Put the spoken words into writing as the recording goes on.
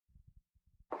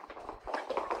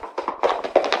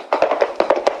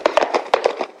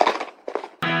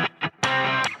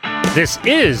This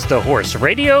is the Horse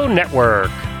Radio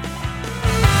Network.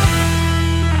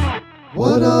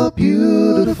 What a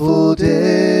beautiful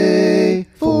day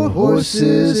for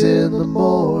horses in the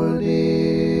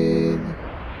morning.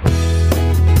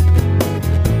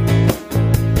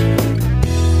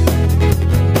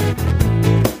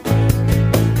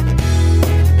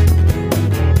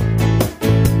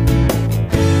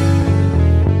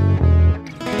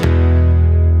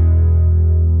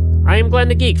 I am Glenn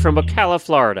the Geek from Ocala,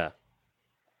 Florida.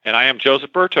 And I am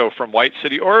Joseph Berto from White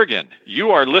City, Oregon.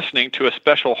 You are listening to a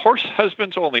special Horse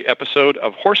Husbands Only episode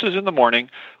of Horses in the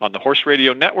Morning on the Horse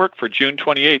Radio Network for June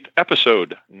 28th,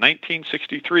 episode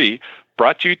 1963,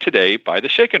 brought to you today by the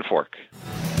Shaken Fork.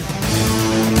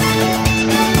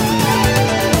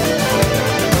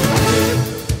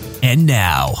 And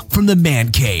now, from the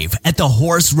Man Cave at the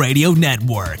Horse Radio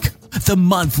Network, the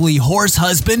monthly Horse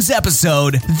Husbands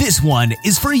episode. This one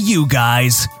is for you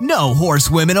guys. No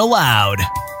horsewomen allowed.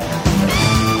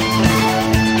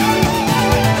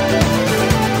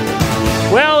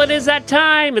 Well, it is that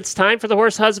time. It's time for the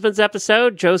Horse Husbands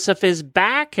episode. Joseph is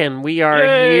back, and we are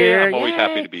here. I'm always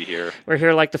happy to be here. We're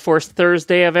here like the fourth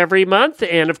Thursday of every month.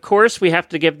 And, of course, we have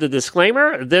to give the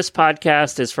disclaimer. This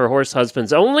podcast is for horse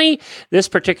husbands only. This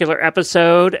particular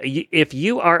episode, if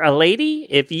you are a lady,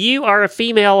 if you are a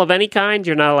female of any kind,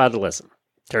 you're not allowed to listen.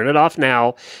 Turn it off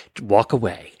now. Walk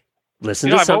away.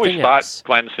 Listen to something else. I've always thought,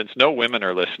 Glenn, since no women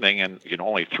are listening and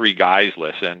only 3 guys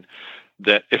listen,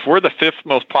 that if we're the 5th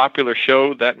most popular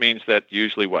show, that means that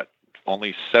usually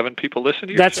only 7 people listen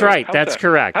to your That's show? right. That's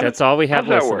correct. That's all we have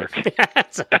listening.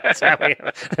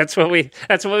 That's what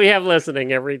we have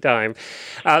listening every time.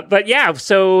 But yeah,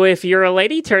 so if you're a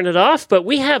lady, turn it off. But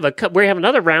we have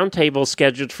another roundtable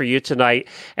scheduled for you tonight,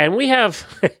 and we have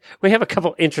a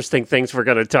couple interesting things we're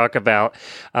going to talk about.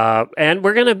 And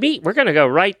we're going to go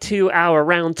right to our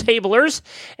roundtablers,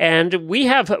 and we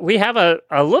have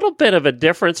a little bit of a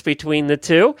difference between the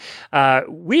two.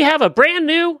 We have a brand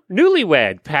new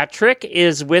newlywed, Patrick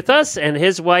is with us, and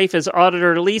his wife is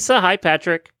Auditor Lisa. Hi,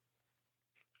 Patrick.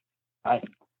 Hi.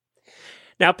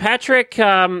 Now, Patrick,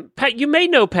 you may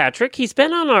know Patrick. He's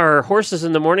been on our Horses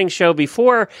in the Morning show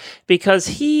before because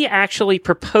he actually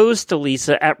proposed to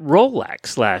Lisa at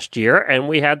Rolex last year, and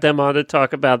we had them on to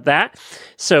talk about that.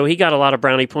 So he got a lot of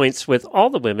brownie points with all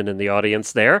the women in the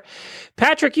audience there.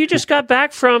 Patrick, you just got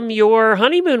back from your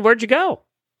honeymoon. Where'd you go?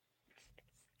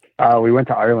 We went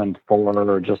to Ireland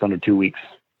for just under 2 weeks.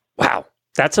 Wow,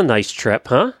 that's a nice trip,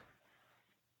 huh?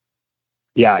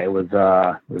 Yeah, it was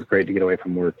great to get away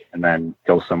from work and then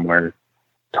go somewhere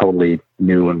totally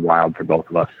new and wild for both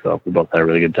of us. So we both had a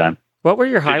really good time. What were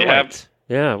your highlights?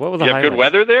 What were the highlights? You have good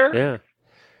weather there? Yeah.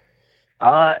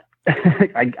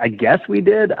 I guess we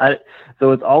did.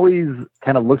 So it's always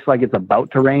kind of looks like it's about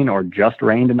to rain or just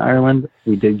rained in Ireland.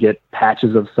 We did get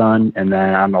patches of sun, and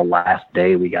then on the last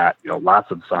day we got lots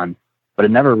of sun, but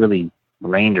it never really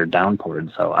rained or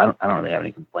downpoured, so I don't really have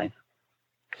any complaints.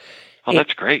 Oh,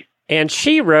 that's great. And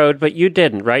she rode, but you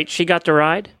didn't, right? She got to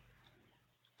ride?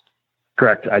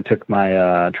 Correct. I took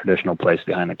my traditional place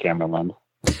behind the camera lens.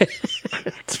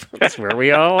 That's where we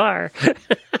all are.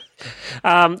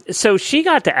 So she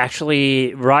got to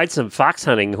actually ride some fox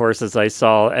hunting horses, I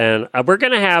saw, and we're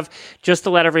going to have, just to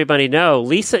let everybody know,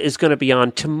 Lisa is going to be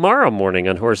on tomorrow morning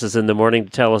on Horses in the Morning to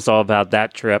tell us all about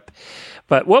that trip.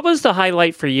 But what was the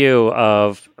highlight for you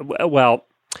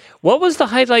what was the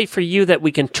highlight for you that we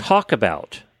can talk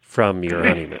about from your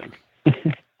honeymoon?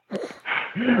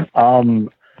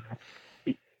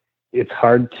 It's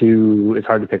hard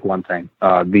to pick one thing.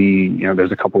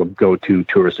 There's a couple of go-to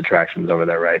tourist attractions over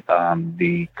there, right?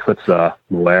 The Cliffs of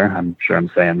Moher, I'm sure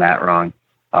I'm saying that wrong,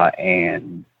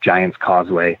 and Giant's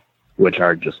Causeway, which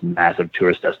are just massive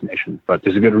tourist destinations. But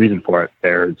there's a good reason for it.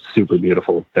 They're super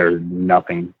beautiful. There's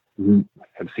nothing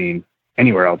I've seen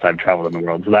anywhere else I've traveled in the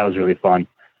world. So that was really fun.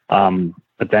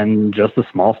 But then just the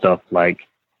small stuff like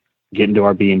getting to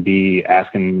our B&B,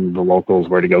 asking the locals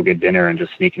where to go get dinner, and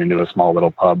just sneaking into a small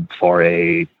little pub for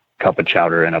a cup of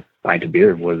chowder and a pint of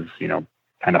beer was,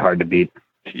 kind of hard to beat.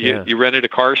 You rented a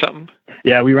car or something?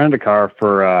 Yeah, we rented a car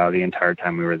for the entire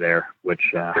time we were there,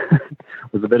 which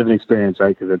was a bit of an experience,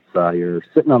 right? Because it's you're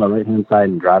sitting on the right-hand side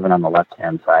and driving on the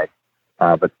left-hand side.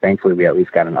 But thankfully, we at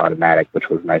least got an automatic, which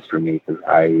was nice for me because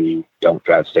I don't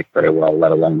drive stick very well,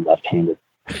 let alone left-handed.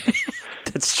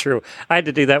 That's true. I had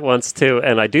to do that once, too,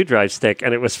 and I do drive stick,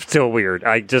 and it was still weird.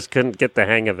 I just couldn't get the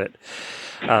hang of it.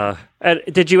 And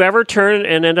did you ever turn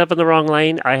and end up in the wrong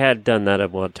lane? I had done that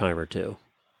at one time or two.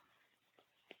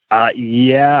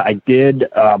 Yeah, I did,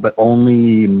 but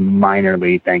only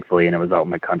minorly, thankfully, and it was out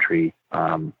in the country.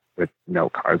 with no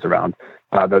cars around.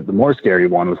 The more scary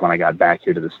one was when I got back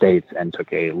here to the States and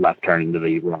took a left turn into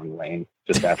the wrong lane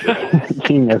just after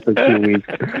being there for 2 weeks,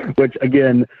 which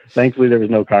again, thankfully there was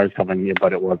no cars coming in,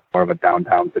 but it was more of a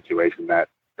downtown situation that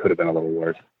could have been a little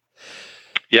worse.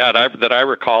 Yeah, that I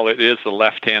recall, it is the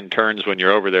left-hand turns when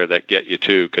you're over there that get you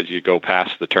too, because you go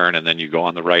past the turn and then you go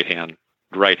on the right-hand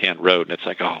road, and it's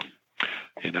like,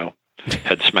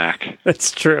 head smack.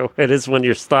 That's true. It is when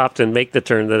you're stopped and make the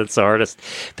turn that it's the hardest.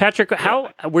 Patrick,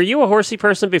 how were you a horsey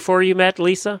person before you met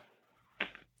Lisa?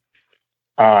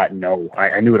 No,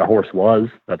 I knew what a horse was.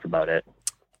 That's about it.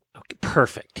 Okay,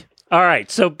 perfect. All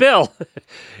right, so Bill,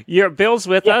 Bill's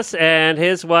with us, and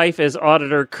his wife is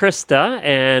Auditor Krista.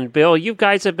 And Bill, you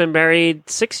guys have been married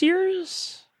 6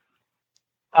 years?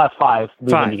 5. We've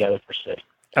been together for 6.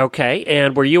 Okay,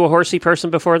 and were you a horsey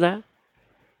person before that?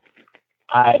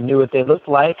 I knew what they looked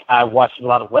like. I watched a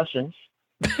lot of Westerns.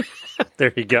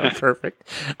 There you go, perfect.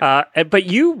 But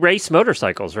you race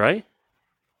motorcycles, right?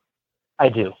 I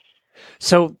do.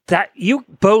 So that you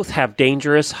both have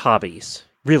dangerous hobbies.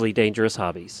 Really dangerous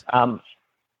hobbies.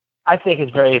 I think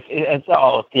it's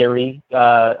all theory.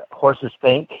 Horses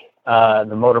think, the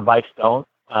motorbikes don't.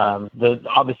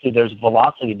 Obviously there's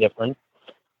velocity difference,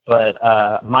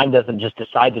 but mine doesn't just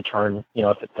decide to turn,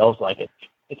 if it feels like it.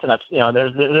 It's enough,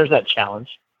 there's that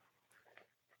challenge.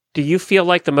 Do you feel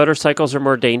like the motorcycles are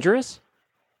more dangerous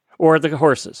or the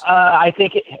horses? I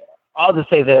think I'll just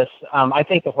say this. I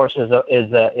think the horse is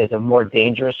a more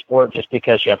dangerous sport just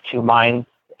because you have two minds.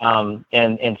 And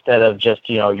instead of just,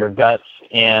 your guts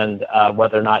and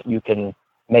whether or not you can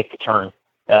make the turn.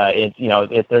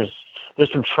 There's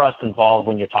some trust involved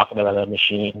when you're talking about a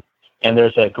machine, and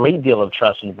there's a great deal of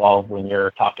trust involved when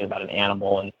you're talking about an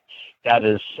animal. And that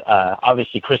is,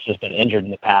 obviously Chris has been injured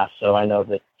in the past, so I know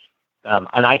that,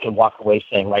 and I can walk away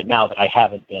saying right now that I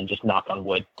haven't been, just knock on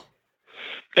wood.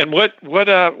 And what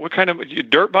kind of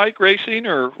dirt bike racing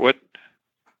or what?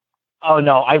 Oh,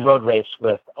 no, I road race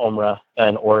with OMRA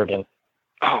in Oregon.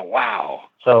 Oh, wow.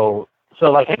 So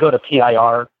like I go to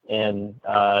PIR and,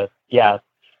 I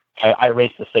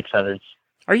race the 600s.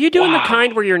 Are you doing the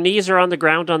kind where your knees are on the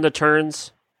ground on the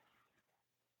turns?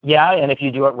 Yeah, and if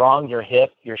you do it wrong, your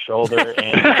hip, your shoulder,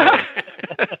 and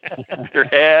your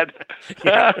head.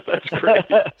 That's great.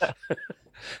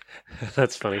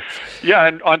 That's funny. Yeah,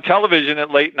 and on television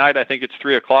at late night, I think it's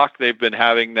 3:00. They've been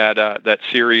having that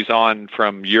series on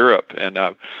from Europe, and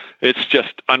it's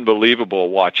just unbelievable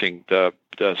watching the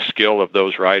skill of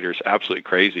those riders. Absolutely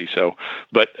crazy. So,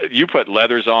 but you put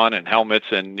leathers on and helmets,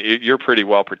 and you're pretty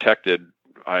well protected,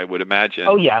 I would imagine.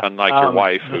 Oh yeah, unlike your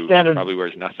wife, who probably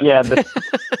wears nothing.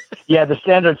 Yeah, the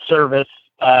standard service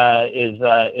is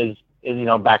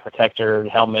back protector,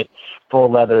 helmet, full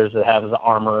leathers that has the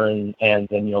armor and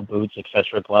then boots,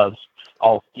 etc., gloves,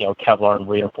 all Kevlar and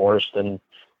reinforced and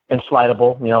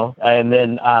slidable, And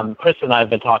then Chris and I have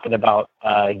been talking about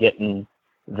getting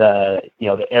the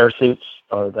air suits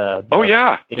or the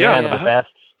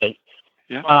vests.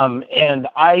 And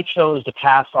I chose to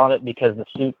pass on it because the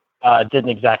suit didn't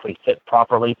exactly fit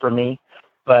properly for me,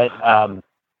 but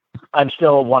I'm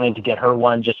still wanting to get her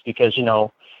one just because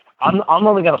I'm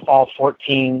only going to fall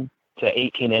 14 to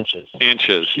 18 inches.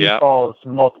 She falls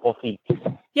multiple feet.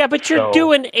 Yeah, but you're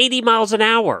doing 80 miles an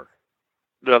hour.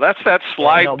 No, that's that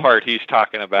slide part he's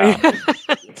talking about.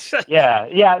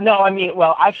 Yeah. No, I mean,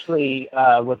 well, actually,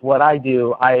 with what I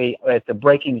do, at the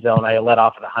braking zone, I let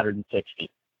off at 160.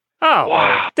 Oh,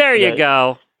 wow. There you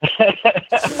go.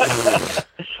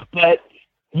 But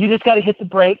you just got to hit the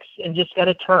brakes and just got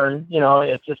to turn.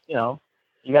 It's just,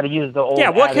 you got to use the old. Yeah,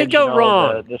 what could go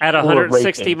wrong at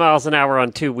 160 miles an hour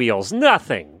on two wheels?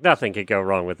 Nothing could go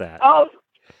wrong with that.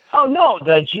 Oh no.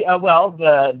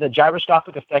 The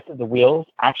gyroscopic effect of the wheels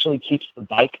actually keeps the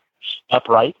bike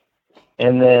upright,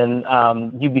 and then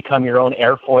you become your own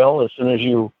airfoil as soon as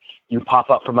you pop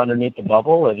up from underneath the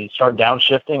bubble and you start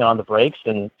downshifting on the brakes,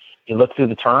 and you look through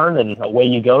the turn, and away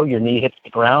you go. Your knee hits the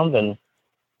ground, and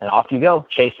off you go,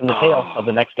 chasing the tail of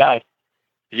the next guy.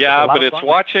 Yeah, but it's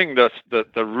watching the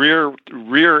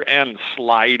rear end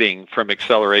sliding from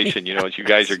acceleration, as you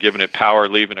guys are giving it power,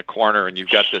 leaving a corner, and you've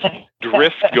got this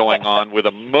drift going on with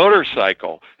a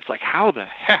motorcycle. It's like, how the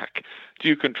heck do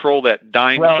you control that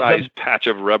dime-sized patch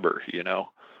of rubber,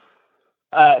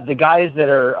 The guys that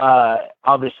are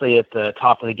obviously at the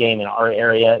top of the game in our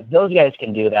area, those guys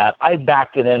can do that. I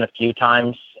backed it in a few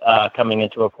times coming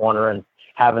into a corner and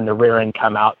having the rear end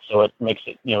come out so it makes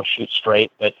it shoot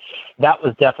straight, but that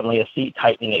was definitely a seat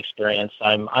tightening experience.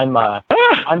 I'm at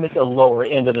the lower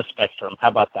end of the spectrum. How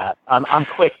about that? I'm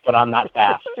quick, but I'm not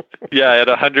fast. Yeah, at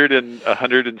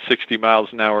 160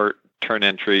 miles an hour turn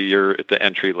entry, you're at the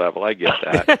entry level. I get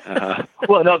that.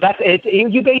 Well, no, that's it.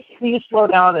 You basically slow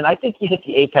down, and I think you hit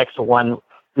the apex of one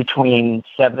between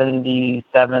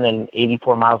 77 and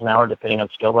 84 miles an hour, depending on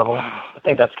skill level. I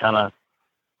think that's kind of,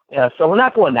 yeah. So we're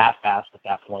not going that fast at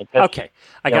that point. Okay,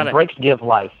 brakes give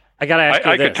life. I got to ask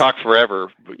you I this. could talk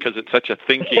forever because it's such a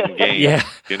thinking game. Yeah.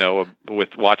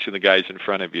 With watching the guys in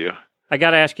front of you. I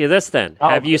got to ask you this then. Oh,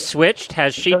 have you switched?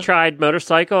 Has she tried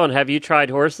motorcycle, and have you tried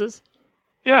horses?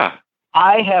 Yeah.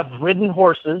 I have ridden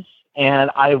horses, and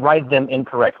I ride them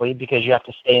incorrectly because you have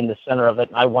to stay in the center of it,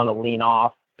 and I want to lean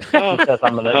off because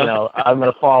I'm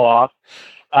gonna fall off.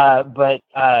 But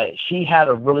she had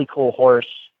a really cool horse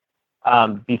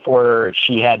before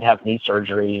she had to have knee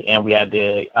surgery, and we had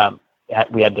to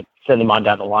send him on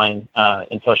down the line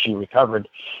until she recovered.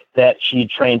 That she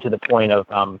trained to the point of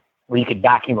where you could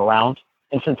back him around.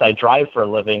 And since I drive for a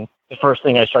living, the first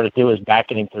thing I started to do is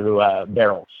backing him through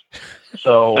barrels.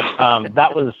 So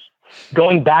that was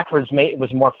going backwards. It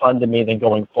was more fun to me than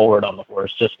going forward on the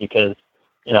horse, just because,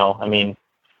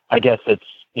 I guess it's,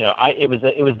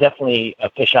 it was definitely a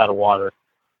fish out of water.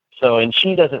 So, and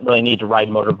she doesn't really need to ride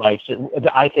motorbikes.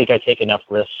 I think I take enough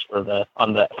risks for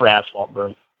asphalt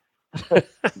berm.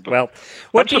 Well,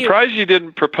 I'm surprised you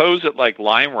didn't propose at like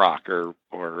Lime Rock or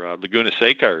Laguna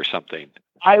Seca or something.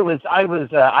 I was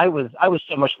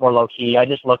so much more low key. I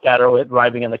just looked at her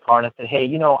driving in the car and I said,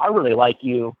 "Hey, I really like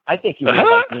you. I think you really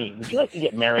like me. Would you like to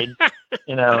get married?"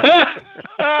 There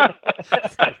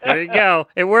you go.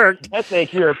 It worked. I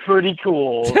think you're pretty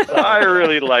cool. So. I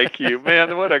really like you,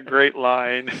 man. What a great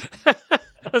line.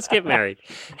 Let's get married.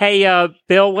 Hey,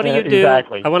 Bill, what do you do?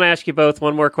 Exactly. I want to ask you both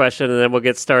one more question, and then we'll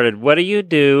get started. What do you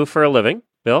do for a living,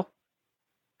 Bill?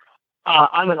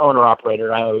 I'm an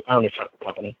owner-operator. I own a trucking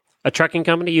company. A trucking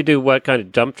company? You do what kind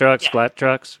of dump trucks, flat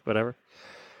trucks, whatever?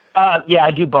 Yeah,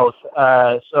 I do both.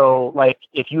 So, like,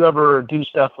 if you ever do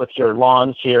stuff with your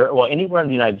lawns here, well, anywhere in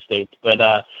the United States, but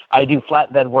I do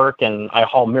flatbed work, and I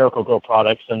haul Miracle Grow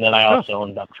products, and then I also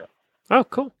own dump trucks. Oh,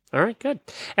 cool. All right, good.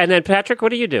 And then, Patrick, what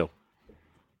do you do?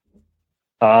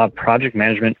 Project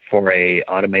management for a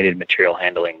automated material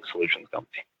handling solutions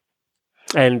company.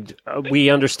 And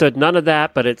we understood none of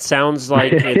that, but it sounds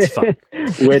like it's fun.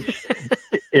 Which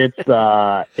it's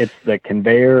the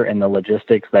conveyor and the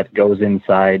logistics that goes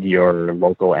inside your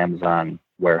local Amazon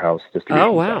warehouse distribution.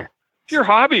 Oh, wow. center. Your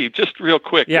hobby, just real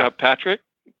quick, Patrick.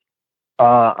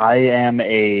 I am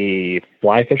a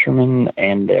fly fisherman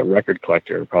and a record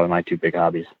collector. Probably my two big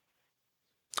hobbies.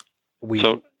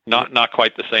 So not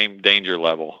quite the same danger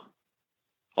level.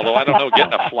 Although I don't know,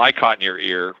 getting a fly caught in your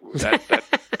ear,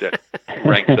 that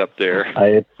ranks up there.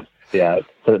 It's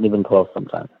certainly been close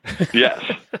sometimes. Yes.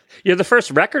 You're the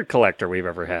first record collector we've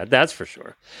ever had, that's for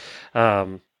sure.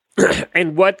 And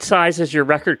what size is your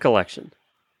record collection?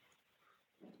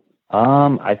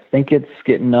 I think it's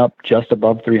getting up just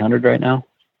above 300 right now.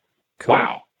 Cool.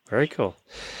 Wow. Very cool.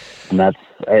 And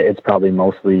it's probably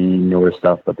mostly newer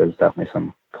stuff, but there's definitely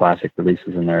some classic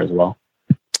releases in there as well.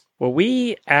 Well,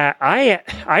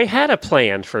 I had a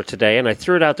plan for today, and I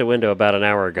threw it out the window about an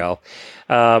hour ago.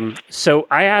 So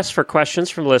I asked for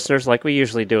questions from listeners like we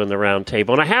usually do in the round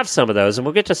table, and I have some of those, and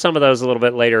we'll get to some of those a little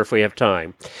bit later if we have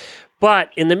time.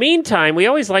 But in the meantime, we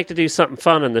always like to do something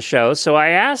fun in the show, so I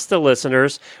asked the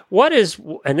listeners,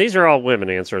 and these are all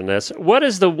women answering this, what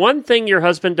is the one thing your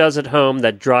husband does at home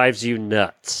that drives you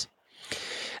nuts?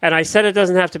 And I said it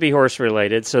doesn't have to be horse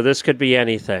related, so this could be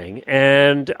anything.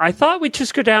 And I thought we'd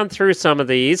just go down through some of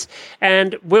these,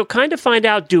 and we'll kind of find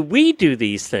out, do we do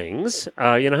these things?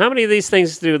 How many of these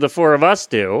things do the four of us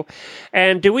do?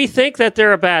 And do we think that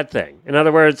they're a bad thing? In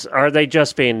other words, are they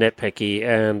just being nitpicky,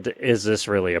 and is this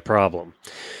really a problem?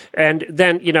 And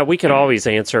then, we could always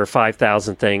answer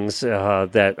 5,000 things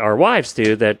that our wives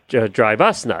do that drive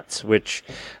us nuts, which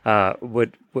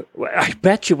would I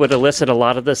bet you would elicit a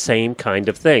lot of the same kind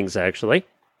of things, actually.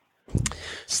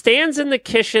 Stands in the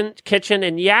kitchen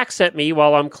and yaks at me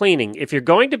while I'm cleaning. If you're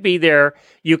going to be there,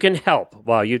 you can help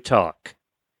while you talk.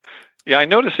 Yeah, I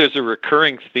noticed there's a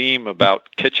recurring theme about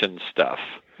kitchen stuff.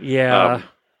 Yeah.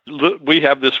 We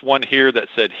have this one here that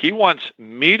said he wants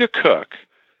me to cook,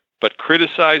 but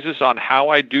criticizes on how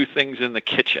I do things in the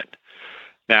kitchen.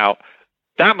 Now,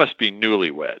 that must be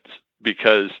newlyweds,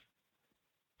 because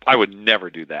I would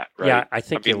never do that, right? Yeah, I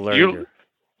think you learn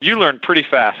pretty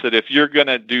fast that if you're going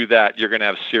to do that, you're going to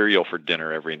have cereal for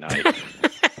dinner every night.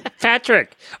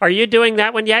 Patrick, are you doing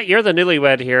that one yet? You're the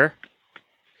newlywed here.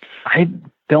 I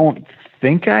don't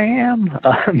think I am.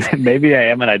 Maybe I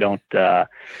am and I don't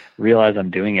realize I'm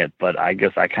doing it, but I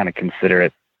guess I kind of consider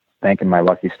it thanking my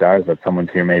lucky stars that someone's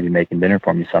here maybe making dinner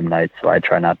for me some nights, so I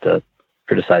try not to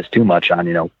criticize too much on,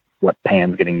 what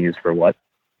pan's getting used for what.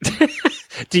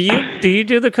 Do you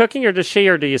do the cooking, or does she,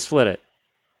 or do you split it?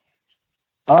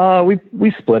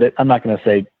 We split it. I'm not going to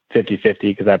say 50-50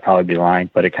 because that'd probably be lying,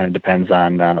 but it kind of depends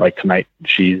on, like tonight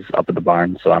she's up at the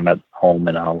barn, so I'm at home,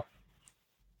 and I'll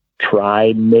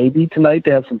try maybe tonight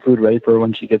to have some food ready for her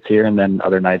when she gets here, and then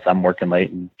other nights I'm working late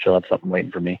and she'll have something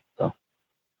waiting for me. So,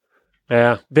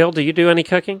 yeah. Bill, do you do any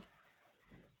cooking?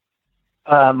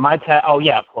 Oh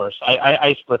yeah, of course.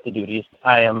 I split the duties.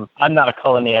 I'm not a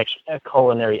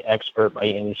culinary expert by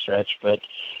any stretch, but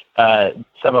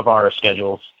some of our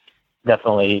schedules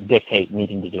definitely dictate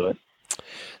needing to do it.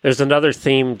 There's another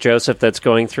theme, Joseph, that's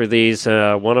going through these.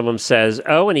 One of them says,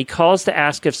 and he calls to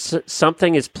ask if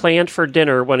something is planned for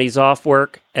dinner when he's off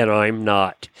work, and I'm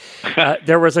not.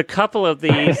 There was a couple of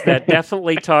these that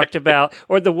definitely talked about,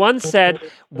 or the one said,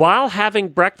 while having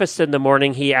breakfast in the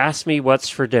morning, he asked me what's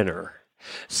for dinner.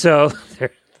 So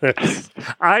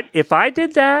if I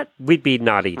did that, we'd be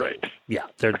not eating. Right. Yeah,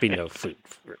 there'd be no food.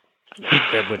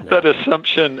 That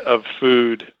assumption of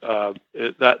food,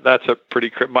 that's a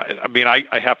pretty...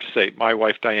 I have to say, my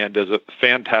wife, Diane, does a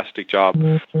fantastic job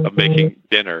of making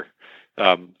dinner,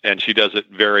 and she does it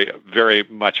very, very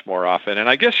much more often. And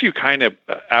I guess you kind of,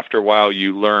 after a while,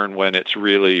 you learn when it's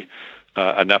really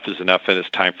enough is enough and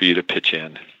it's time for you to pitch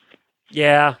in.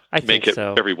 Yeah, I think so. Make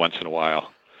it every once in a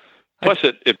while. Plus,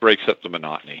 it breaks up the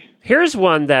monotony. Here's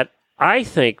one that I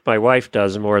think my wife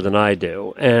does more than I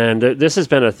do, and this has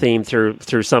been a theme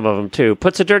through some of them too.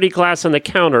 Puts a dirty glass on the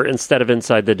counter instead of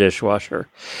inside the dishwasher.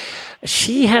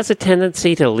 She has a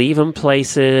tendency to leave them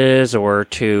places or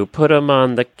to put them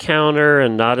on the counter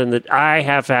and not in the... I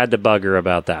have had to bug her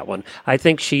about that one. I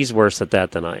think she's worse at that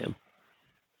than I am.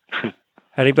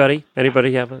 Anybody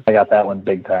have a... I got that one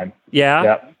big time. Yeah?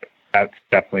 Yep. That's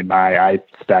definitely I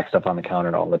stack stuff on the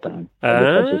counter all the time.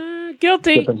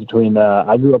 Guilty. The difference between,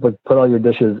 I grew up with put all your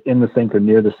dishes in the sink or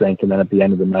near the sink, and then at the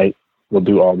end of the night, we'll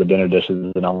do all the dinner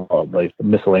dishes and all like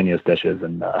miscellaneous dishes,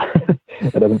 and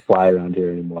it doesn't fly around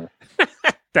here anymore.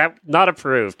 That not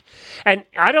approved. And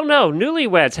I don't know,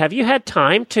 newlyweds, have you had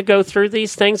time to go through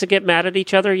these things and get mad at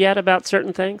each other yet about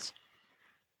certain things?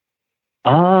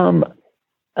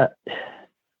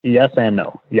 Yes and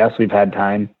no. Yes, we've had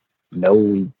time. No,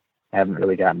 we haven't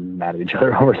really gotten mad at each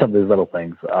other over some of these little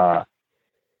things.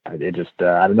 It just,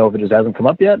 I don't know if it just hasn't come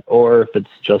up yet, or if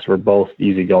it's just we're both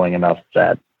easygoing enough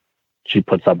that she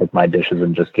puts up with my dishes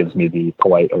and just gives me the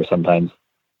polite or sometimes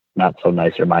not so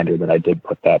nice reminder that I did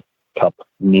put that cup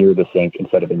near the sink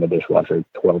instead of in the dishwasher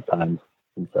 12 times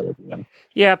instead of,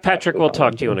 Yeah, Patrick, we'll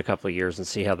talk to you in a couple of years and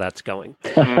see how that's going.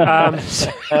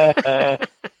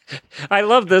 I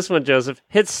love this one, Joseph.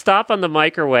 Hits stop on the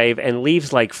microwave and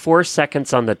leaves like 4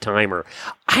 seconds on the timer.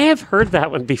 I have heard that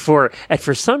one before, and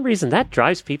for some reason that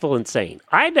drives people insane.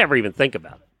 I never even think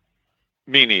about it.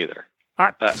 Me neither.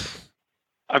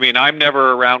 I'm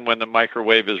never around when the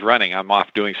microwave is running. I'm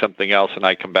off doing something else, and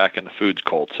I come back and the food's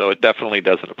cold. So it definitely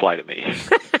doesn't apply to me.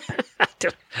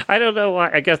 I don't know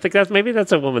why. I guess maybe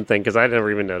that's a woman thing because I never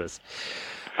even noticed.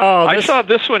 Oh, I saw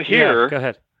this one here. Yeah, go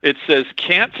ahead. It says,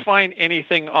 can't find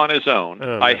anything on his own.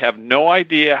 I have no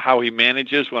idea how he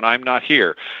manages when I'm not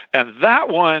here. And that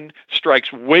one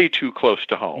strikes way too close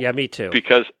to home. Yeah, me too.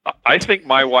 Because I think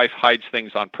my wife hides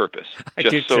things on purpose.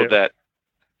 That...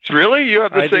 Really? You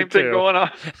have the same thing going on?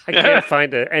 I can't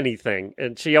find anything.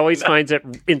 And she always finds it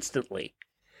instantly.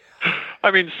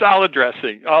 Salad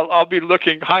dressing. I'll be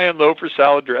looking high and low for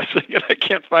salad dressing, and I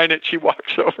can't find it. She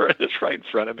walks over, and it's right in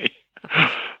front of me.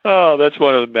 Oh, that's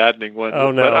one of the maddening ones.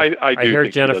 Oh, no. But I hear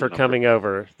Jennifer coming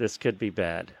over. This could be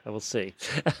bad. I will see.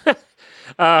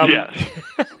 Yes.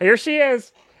 Here she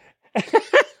is.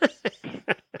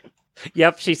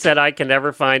 Yep, she said, I can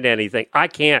never find anything. I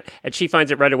can't. And she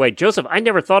finds it right away. Joseph, I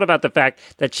never thought about the fact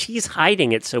that she's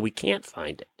hiding it so we can't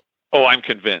find it. Oh, I'm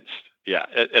convinced. Yeah,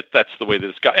 that's the way that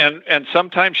it's got. And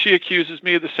sometimes she accuses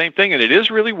me of the same thing, and it is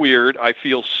really weird. I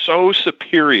feel so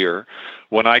superior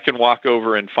when I can walk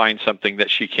over and find something that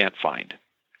she can't find.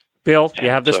 Bill, do you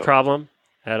have this problem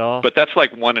at all? But that's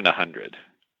like 1 in 100.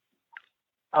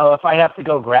 Oh, if I have to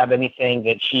go grab anything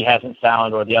that she hasn't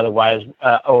found, or the otherwise,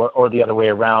 or the other way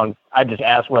around, I just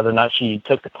ask whether or not she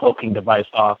took the cloaking device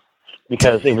off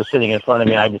because it was sitting in front of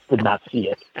me. And I just did not see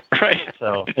it. Right.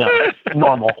 So,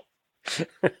 normal.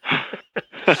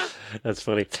 That's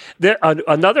funny.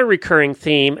 Another recurring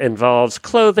theme involves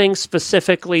clothing,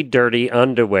 specifically dirty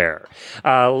underwear.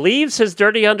 Leaves his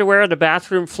dirty underwear on the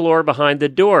bathroom floor behind the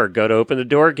door. Go to open the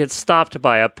door, gets stopped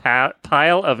by a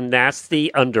pile of nasty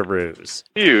underoos.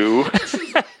 Ew.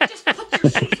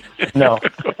 No.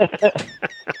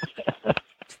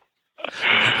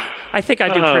 I think I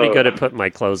do pretty good at putting my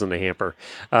clothes in the hamper.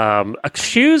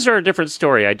 Shoes are a different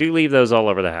story. I do leave those all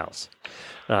over the house.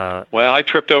 Well, I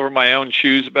tripped over my own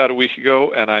shoes about a week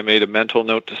ago, and I made a mental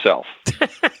note to self.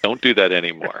 Don't do that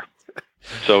anymore.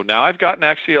 So now I've gotten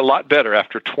actually a lot better.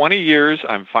 After 20 years,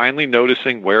 I'm finally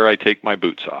noticing where I take my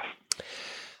boots off.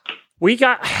 We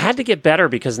had to get better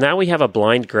because now we have a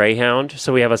blind greyhound,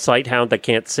 so we have a sight hound that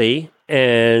can't see.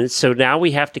 And so now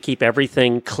we have to keep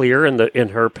everything clear in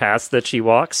her paths that she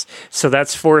walks. So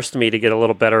that's forced me to get a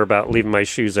little better about leaving my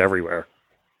shoes everywhere.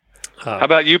 How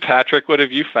about you, Patrick? What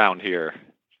have you found here?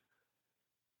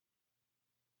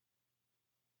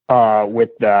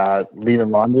 With leaving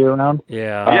laundry around?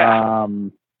 Yeah.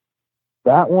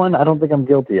 That one I don't think I'm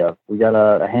guilty of. We got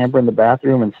a hamper in the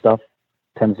bathroom and stuff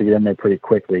tends to get in there pretty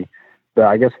quickly. But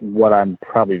I guess what I'm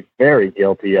probably very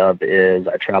guilty of is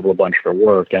I travel a bunch for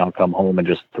work and I'll come home and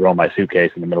just throw my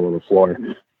suitcase in the middle of the floor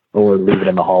or leave it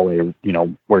in the hallway,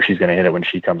 where she's going to hit it when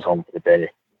she comes home for the day.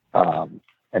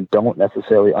 And don't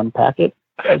necessarily unpack it.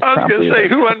 I was going to say,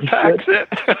 who unpacks it?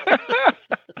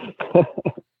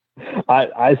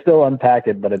 I still unpack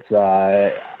it, but it's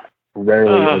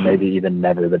rarely or maybe even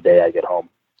never the day I get home.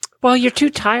 Well, you're too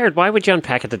tired. Why would you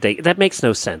unpack it the day? That makes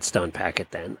no sense to unpack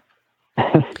it then.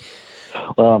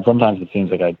 Well, sometimes it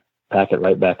seems like I pack it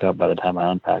right back up by the time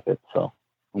I unpack it, so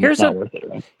it's not worth it,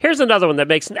 right? Here's another one that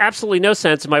makes absolutely no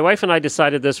sense. My wife and I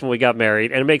decided this when we got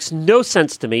married, and it makes no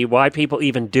sense to me why people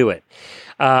even do it.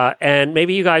 And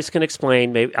maybe you guys can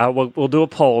explain. Maybe we'll do a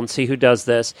poll and see who does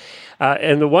this.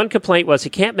 And the one complaint was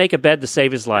he can't make a bed to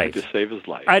save his life. To save his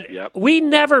life. Yep. We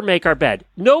never make our bed.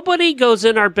 Nobody goes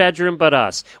in our bedroom but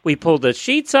us. We pull the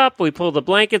sheets up. We pull the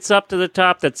blankets up to the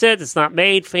top. That's it. It's not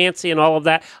made fancy and all of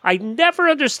that. I never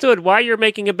understood why you're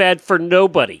making a bed for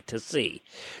nobody to see.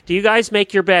 Do you guys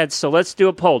make your beds? So let's do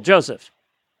a poll. Joseph?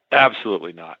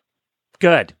 Absolutely not.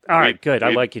 Good. All right, good.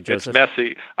 I like you, Joseph. It's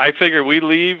messy. I figure we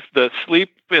leave the sleep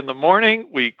in the morning,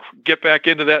 we get back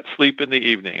into that sleep in the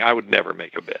evening. I would never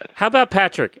make a bed. How about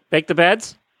Patrick? Make the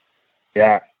beds?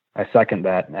 Yeah, I second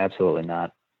that. Absolutely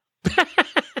not.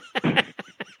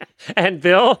 And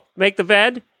Bill, make the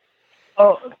bed?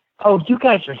 Oh, you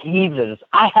guys are heathens.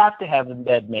 I have to have the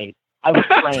bed made. I was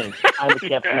trained. I'm a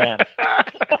kept man.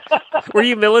 Were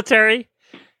you military?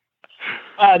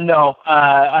 No,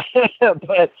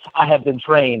 but I have been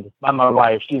trained by my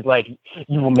wife. She's like,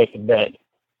 you will make a bed.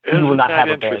 You will not have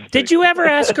a bed. Did you ever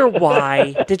ask her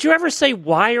why? Did you ever say,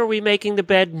 why are we making the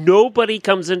bed? Nobody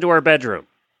comes into our bedroom.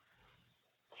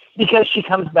 Because she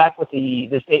comes back with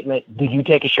the statement, do you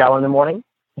take a shower in the morning?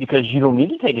 Because you don't need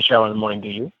to take a shower in the morning, do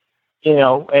you?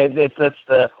 That's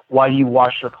the, why do you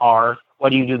wash your car? Why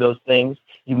do you do those things?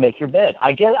 You make your bed.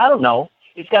 I don't know.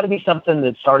 It's got to be something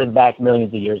that started back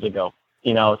millions of years ago.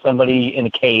 Somebody in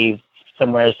a cave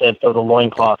somewhere said throw the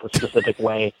loincloth a specific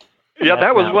way. Yeah,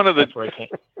 that was one of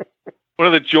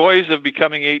the joys of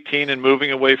becoming 18 and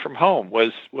moving away from home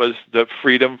was the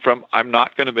freedom from I'm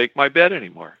not going to make my bed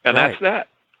anymore. And right. That's that.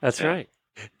 That's right.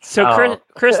 So,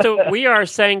 Krista, we are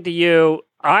saying to you,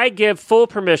 I give full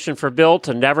permission for Bill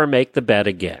to never make the bed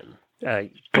again.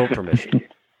 Full permission.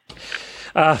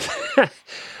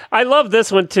 I love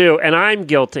this one, too, and I'm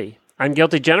guilty.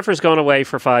 Jennifer's going away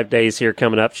for 5 days here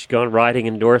coming up. She's going riding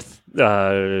in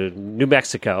New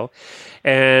Mexico.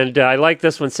 And I like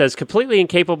this one. Says, completely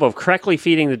incapable of correctly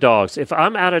feeding the dogs. If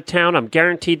I'm out of town, I'm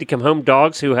guaranteed to come home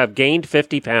dogs who have gained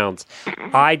 50 pounds.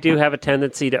 I do have a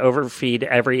tendency to overfeed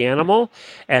every animal,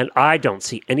 and I don't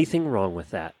see anything wrong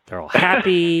with that. They're all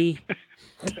happy.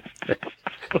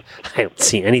 I don't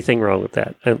see anything wrong with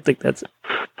that. I don't think that's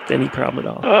any problem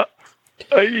at all.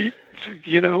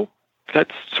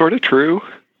 That's sort of true.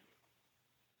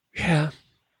 Yeah.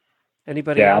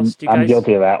 Anybody else? I'm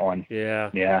guilty of that one.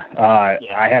 Yeah. Yeah.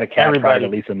 I had a cat prior to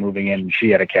Lisa moving in. She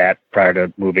had a cat prior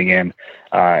to moving in.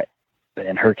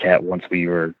 And her cat, once we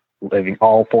were living,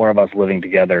 all four of us living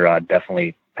together,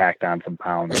 definitely packed on some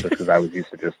pounds just because I was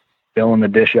used to just filling the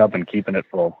dish up and keeping it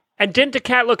full. And didn't the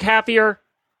cat look happier?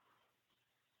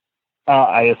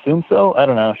 I assume so. I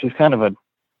don't know. She's kind of a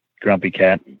grumpy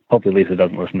cat. Hopefully Lisa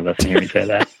doesn't listen to this and hear me say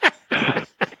that.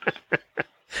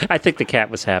 I think the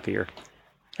cat was happier.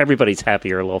 Everybody's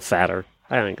happier, a little fatter.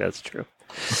 I think that's true.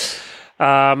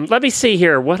 Let me see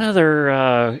here. What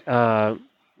other...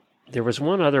 there was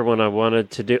one other one I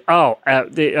wanted to do.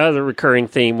 The other recurring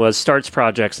theme was starts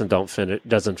projects and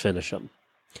doesn't finish them.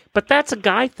 But that's a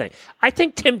guy thing. I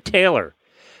think Tim Taylor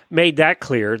made that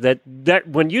clear that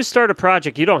when you start a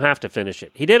project, you don't have to finish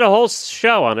it. He did a whole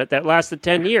show on it that lasted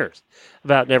 10 years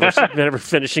about never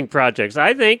finishing projects.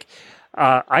 I think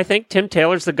Tim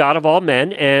Taylor's the God of all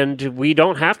men, and we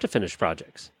don't have to finish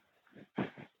projects.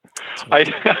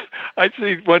 I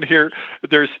see one here.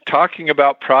 There's talking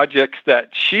about projects that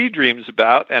she dreams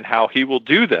about and how he will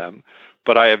do them,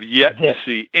 but I have yet to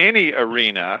see any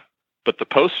arena, but the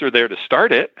posts are there to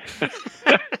start it.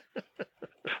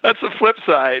 That's the flip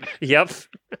side. Yep.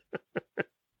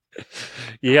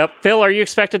 Yep. Phil, are you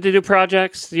expected to do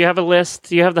projects? Do you have a list?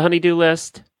 Do you have the honey-do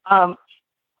list?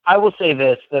 I will say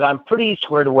this, that I'm pretty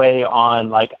squared away on,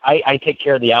 like, I take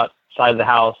care of the outside of the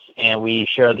house, and we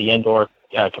share the indoor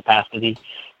capacity,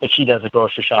 but she does the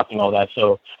grocery shopping, all that,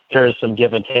 so there's some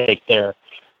give and take there.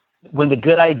 When the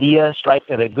good idea strikes,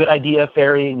 the good idea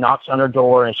fairy knocks on her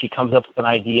door, and she comes up with an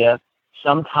idea,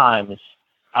 sometimes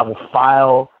I will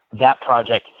file that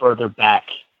project further back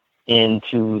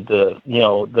into the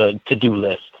to-do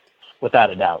list, without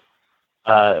a doubt.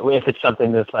 If it's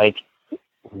something that's like,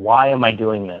 why am I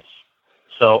doing this?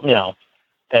 So,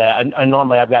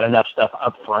 normally I've got enough stuff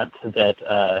up front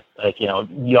that,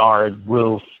 yard,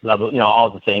 roof, level, all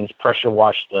the things, pressure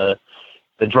wash the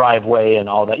driveway and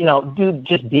all that,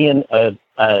 just being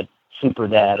a super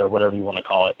dad or whatever you want to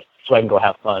call it, so I can go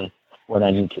have fun when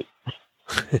I need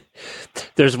to.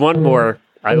 There's one more.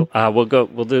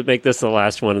 We'll make this the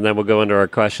last one, and then we'll go into our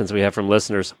questions we have from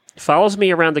listeners. Follows me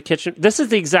around the kitchen. This is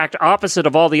the exact opposite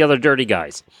of all the other dirty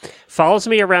guys. Follows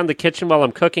me around the kitchen while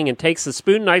I'm cooking and takes the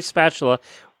spoon, knife, spatula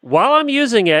while I'm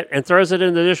using it and throws it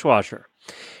in the dishwasher.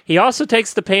 He also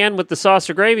takes the pan with the sauce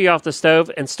or gravy off the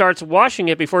stove and starts washing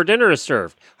it before dinner is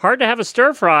served. Hard to have a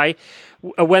stir fry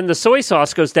when the soy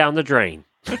sauce goes down the drain.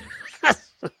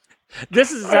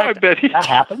 This is I bet that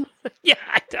happens. Yeah,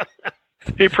 I don't know.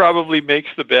 He probably makes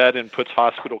the bed and puts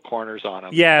hospital corners on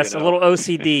them. Yes, a little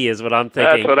OCD is what I'm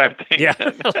thinking. That's what I'm thinking. Yeah, a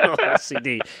little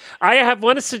OCD. I have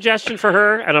one suggestion for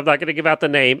her, and I'm not going to give out the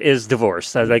name, is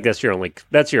divorce. I think that's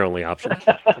your only option.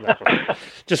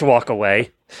 Just walk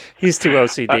away. He's too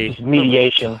OCD.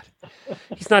 Mediation. Oh,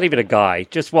 he's not even a guy.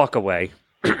 Just walk away.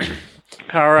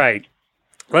 All right.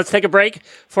 Let's take a break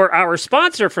for our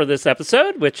sponsor for this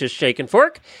episode, which is Shake and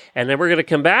Fork, and then we're going to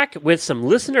come back with some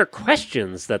listener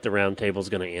questions that the Roundtable is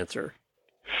going to answer.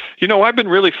 I've been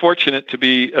really fortunate to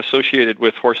be associated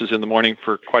with Horses in the Morning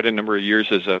for quite a number of years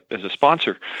as a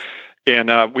sponsor,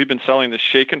 and we've been selling the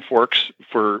Shake and Forks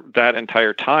for that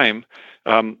entire time.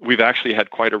 We've actually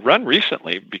had quite a run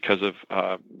recently because of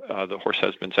the Horse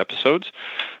Husbands episodes,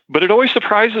 but it always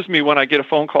surprises me when I get a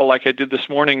phone call like I did this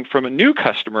morning from a new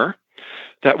customer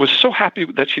that was so happy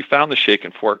that she found the Shake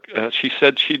and Fork. She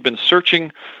said she'd been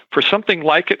searching for something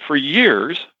like it for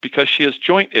years because she has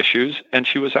joint issues, and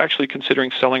she was actually considering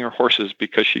selling her horses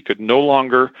because she could no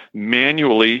longer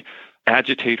manually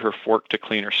agitate her fork to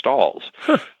clean her stalls.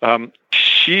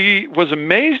 She was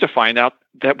amazed to find out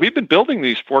that we've been building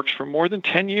these forks for more than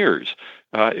 10 years.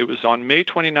 It was on May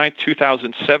 29th,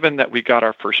 2007 that we got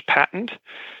our first patent.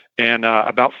 And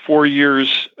about 4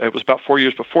 years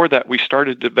before that, we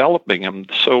started developing them.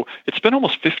 So it's been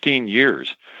almost 15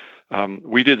 years.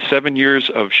 We did 7 years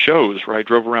of shows where I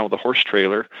drove around with a horse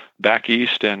trailer back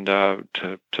east and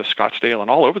to Scottsdale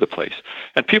and all over the place.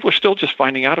 And people are still just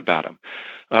finding out about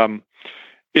them.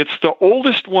 It's the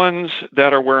oldest ones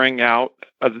that are wearing out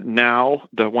now,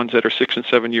 the ones that are 6 and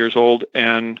 7 years old.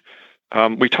 And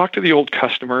we talk to the old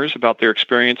customers about their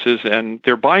experiences, and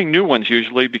they're buying new ones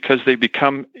usually because they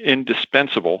become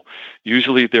indispensable.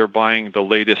 Usually they're buying the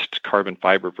latest carbon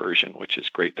fiber version, which is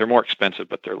great. They're more expensive,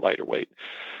 but they're lighter weight.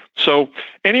 So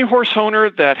any horse owner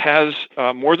that has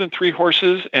more than 3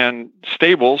 horses and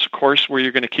stables, of course, where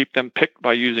you're going to keep them picked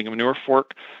by using a manure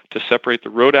fork to separate the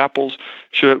road apples,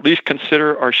 should at least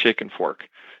consider our Shake and Fork.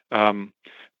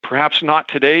 Perhaps not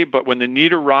today, but when the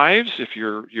need arrives, if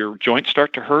your joints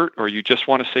start to hurt or you just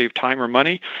want to save time or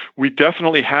money, we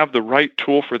definitely have the right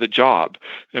tool for the job.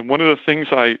 And one of the things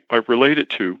I relate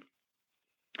it to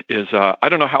is, I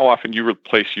don't know how often you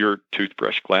replace your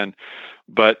toothbrush, Glenn,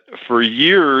 but for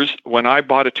years, when I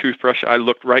bought a toothbrush, I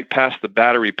looked right past the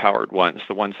battery-powered ones,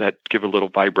 the ones that give a little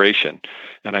vibration,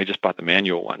 and I just bought the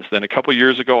manual ones. Then a couple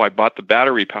years ago, I bought the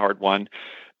battery-powered one,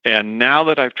 and now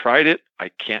that I've tried it, I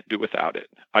can't do without it.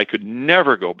 I could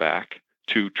never go back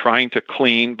to trying to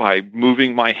clean by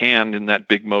moving my hand in that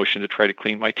big motion to try to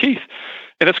clean my teeth.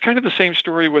 And it's kind of the same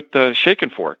story with the Shake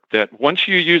and Fork, that once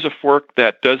you use a fork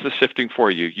that does the sifting for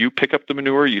you, you pick up the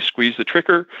manure, you squeeze the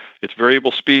trigger, it's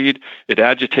variable speed, it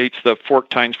agitates the fork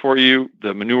tines for you,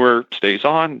 the manure stays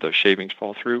on, the shavings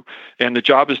fall through, and the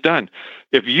job is done.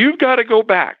 If you've got to go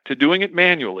back to doing it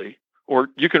manually, or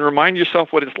you can remind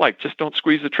yourself what it's like, just don't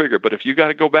squeeze the trigger. But if you got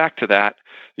to go back to that,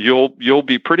 you'll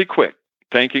be pretty quick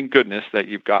thanking goodness that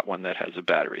you've got one that has a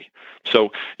battery.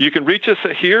 So you can reach us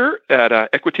here at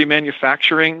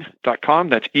equitymanufacturing.com.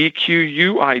 That's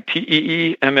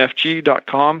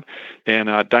EQUITEEMFG.com.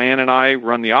 And Diane and I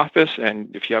run the office.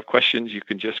 And if you have questions, you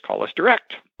can just call us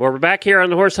direct. Well, we're back here on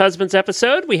the Horse Husbands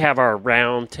episode. We have our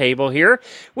round table here.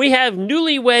 We have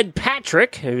newlywed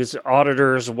Patrick, whose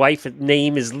auditor's wife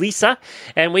name is Lisa.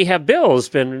 And we have Bill, who's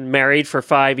been married for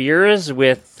 5 years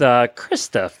with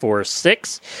Krista for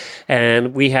 6.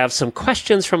 And we have some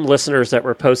questions from listeners that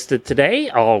were posted today,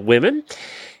 all women.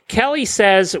 Kelly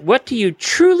says, what do you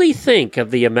truly think of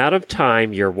the amount of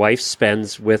time your wife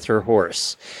spends with her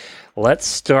horse? Let's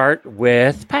start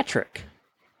with Patrick.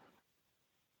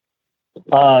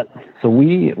 So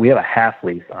we have a half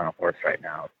lease on a horse right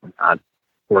now. We're not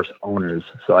horse owners,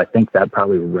 so I think that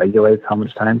probably regulates how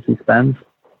much time she spends.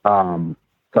 So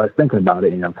I was thinking about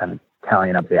it, kind of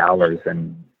tallying up the hours,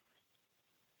 and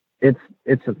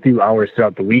it's a few hours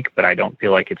throughout the week, but I don't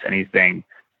feel like it's anything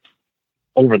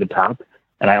over the top.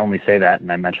 And I only say that,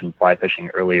 and I mentioned fly fishing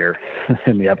earlier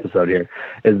in the episode here,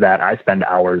 is that I spend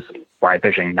hours fly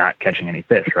fishing, not catching any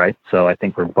fish, right? So I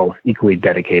think we're both equally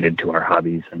dedicated to our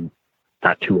hobbies and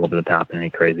not too over the top in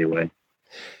any crazy way.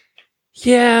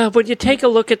 Yeah, but you take a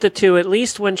look at the two, at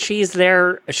least when she's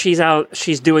there, she's out,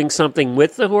 she's doing something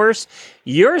with the horse.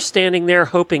 You're standing there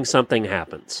hoping something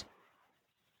happens.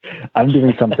 I'm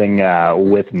doing something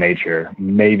with nature,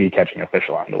 maybe catching a fish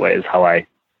along the way is how I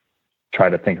try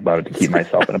to think about it to keep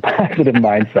myself in a positive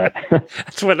mindset.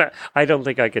 That's what I don't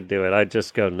think I could do it. I'd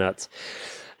just go nuts.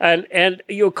 And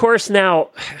you, of course, now,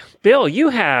 Bill, you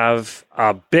have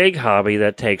a big hobby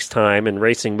that takes time in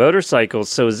racing motorcycles.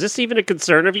 So is this even a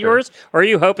concern of yours, or are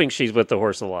you hoping she's with the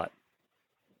horse a lot?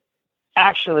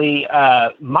 Actually,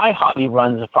 my hobby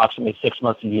runs approximately 6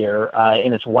 months a year,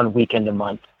 and it's 1 weekend a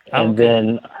month. And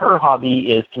then her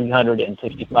hobby is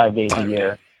 365 days a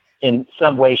year in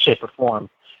some way, shape, or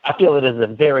form. I feel it is a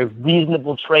very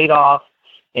reasonable trade-off,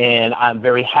 and I'm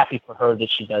very happy for her that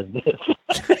she does this.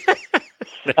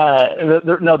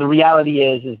 The reality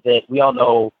is that we all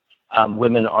know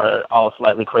women are all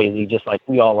slightly crazy, just like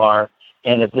we all are.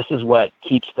 And if this is what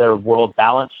keeps their world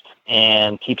balanced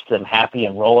and keeps them happy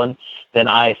and rolling, then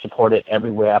I support it every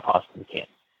way I possibly can.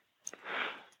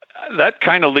 That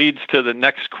kind of leads to the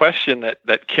next question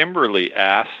that Kimberly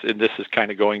asked, and this is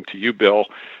kind of going to you, Bill,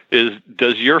 is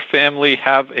does your family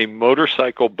have a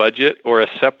motorcycle budget or a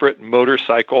separate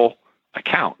motorcycle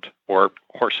account or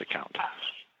horse account?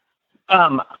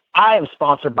 I am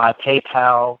sponsored by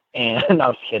PayPal, and no, I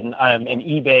was kidding. And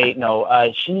eBay. No,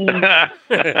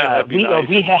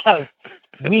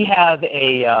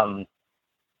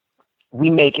 we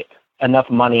make enough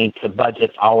money to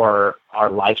budget our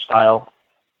lifestyle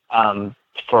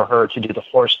for her to do the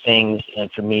horse things and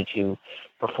for me to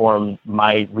perform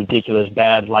my ridiculous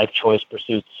bad life choice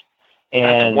pursuits.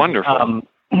 And that's wonderful.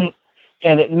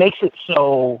 And it makes it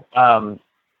so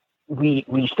we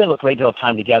spend a great deal of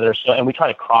time together. So, and we try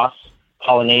to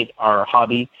cross-pollinate our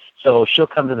hobby. So she'll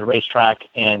come to the racetrack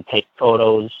and take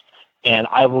photos, and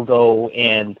I will go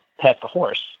and pet the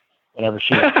horse whenever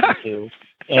she wants me to.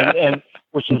 And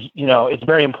which is, it's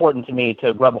very important to me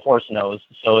to rub a horse nose.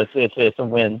 So it's a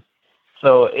win.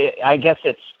 So I guess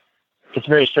it's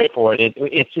very straightforward.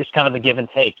 It's just kind of a give and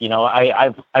take.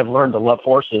 I've learned to love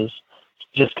horses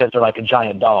just because they're like a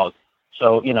giant dog.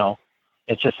 So,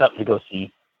 it's just something to go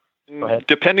see. Go ahead.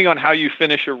 Depending on how you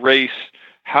finish a race,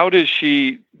 how does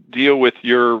she deal with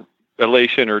your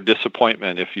elation or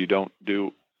disappointment if you don't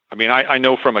do? I mean, I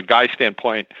know from a guy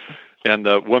standpoint, and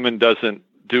the woman doesn't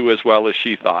do as well as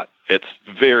she thought. It's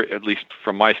very, at least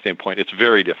from my standpoint, it's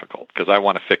very difficult because I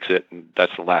want to fix it, and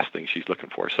that's the last thing she's looking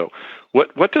for. So,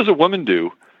 what does a woman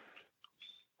do?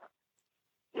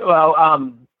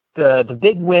 Well, the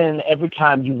big win every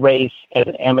time you race as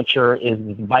an amateur is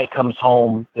the bike comes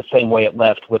home the same way it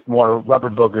left, with more rubber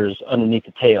boogers underneath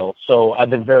the tail. So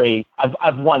I've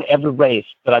I've won every race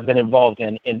that I've been involved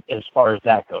in as far as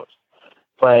that goes.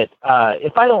 But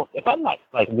if I'm not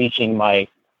like reaching my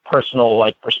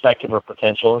personal perspective or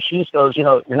potential, she just goes,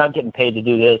 you're not getting paid to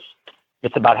do this.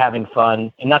 It's about having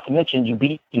fun, and not to mention you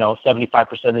beat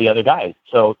 75% of the other guys,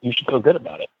 so you should feel good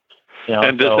about it.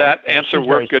 And does that answer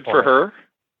work good for her?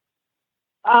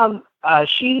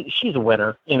 She's a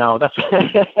winner. That's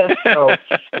so.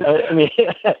 I mean,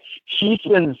 she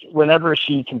spends whenever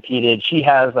she competed, she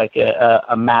has like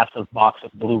a massive box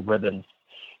of blue ribbons,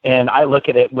 and I look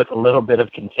at it with a little bit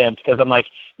of contempt because I'm like,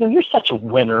 you're such a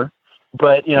winner.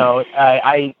 But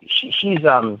she's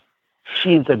a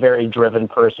very driven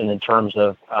person in terms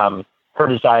of her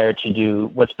desire to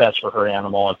do what's best for her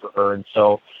animal and for her. And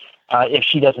so if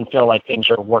she doesn't feel like things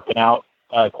are working out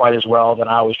quite as well, then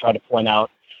I always try to point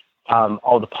out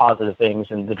all the positive things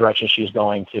and the direction she's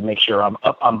going to make sure I'm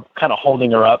kind of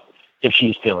holding her up if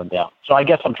she's feeling down. So I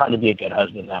guess I'm trying to be a good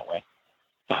husband that way.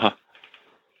 Uh-huh.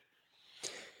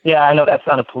 Yeah, I know that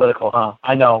sounded political, huh?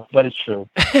 I know, but it's true.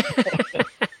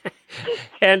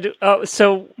 And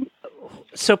so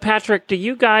Patrick, do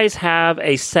you guys have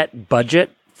a set budget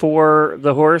for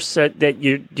the horse that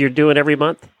you're doing every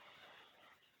month?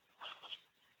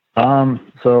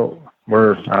 So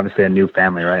we're obviously a new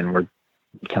family, right? And we're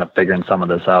kind of figuring some of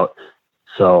this out.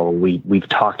 So we've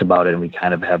talked about it, and we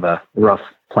kind of have a rough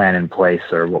plan in place,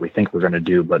 or what we think we're going to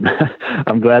do. But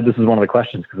I'm glad this is one of the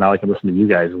questions, because now I can listen to you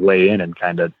guys weigh in and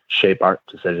kind of shape our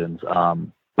decisions.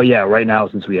 But yeah, right now,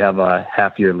 since we have a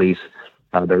half-year lease,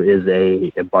 there is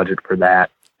a budget for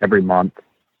that every month.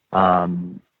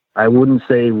 I wouldn't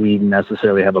say we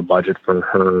necessarily have a budget for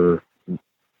her,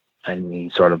 any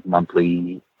sort of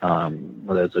monthly,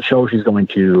 whether it's a show she's going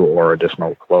to or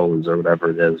additional clothes or whatever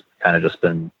it is. Kind of just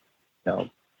been,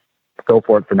 go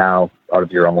for it for now out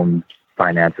of your own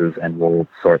finances, and we'll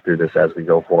sort through this as we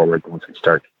go forward. Once we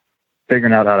start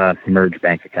figuring out how to merge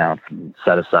bank accounts and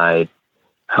set aside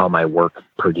how my work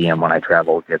per diem when I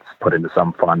travel gets put into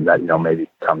some fund that, maybe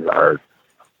becomes our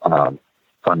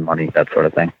fund money, that sort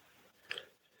of thing.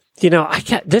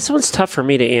 This one's tough for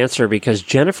me to answer, because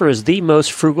Jennifer is the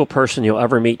most frugal person you'll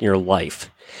ever meet in your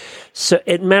life. So,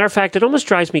 matter of fact, it almost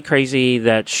drives me crazy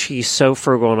that she's so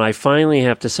frugal, and I finally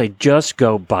have to say, just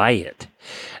go buy it.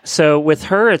 So with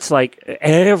her, it's like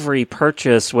every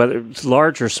purchase, whether it's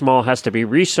large or small, has to be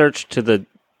researched to the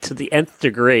nth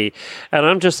degree. And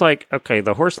I'm just like, okay,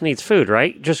 the horse needs food,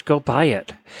 right? Just go buy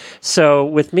it. So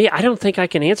with me, I don't think I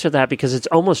can answer that, because it's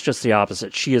almost just the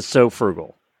opposite. She is so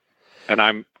frugal. And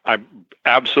I'm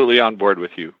absolutely on board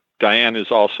with you. Diane is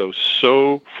also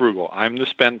so frugal. I'm the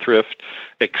spendthrift,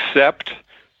 except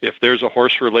if there's a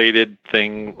horse-related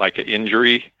thing like an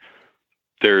injury.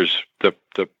 There's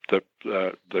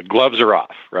the gloves are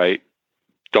off, right?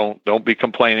 Don't be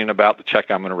complaining about the check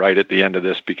I'm going to write at the end of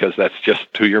this, because that's just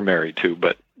who you're married to.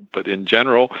 But in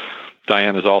general,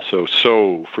 Diane is also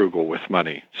so frugal with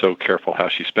money, so careful how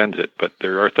she spends it. But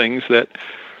there are things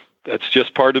that's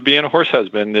just part of being a horse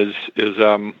husband is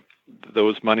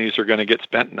those monies are going to get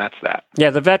spent, and that's that.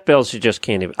 Yeah, the vet bills, you just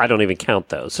can't even, I don't even count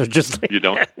those. So just like, you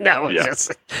don't? No, Yeah.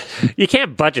 just, you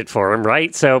can't budget for them,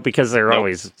 right? So because they're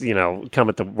always, come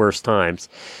at the worst times.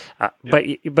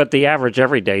 But the average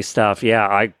everyday stuff,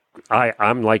 yeah,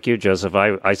 I'm like you, Joseph.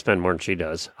 I spend more than she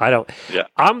does. I don't. Yeah.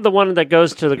 I'm the one that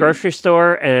goes to the grocery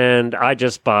store and I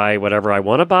just buy whatever I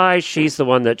want to buy. She's the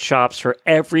one that shops for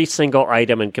every single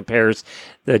item and compares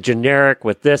the generic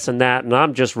with this and that. And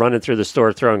I'm just running through the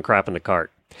store throwing crap in the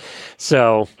cart.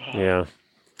 So yeah,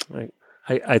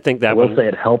 I think that I will say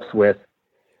it helps with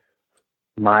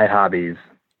my hobbies,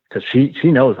 because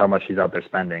she knows how much she's out there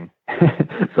spending.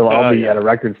 So I'll be at a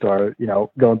record store,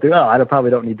 going through. I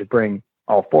probably don't need to bring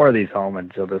all 4 of these home,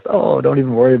 and she'll just, don't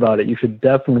even worry about it. You should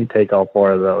definitely take all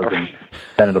 4 of those, and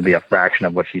then it'll be a fraction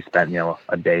of what she spent,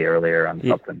 a day earlier on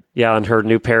something. Yeah, on her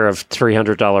new pair of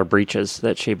 $300 breeches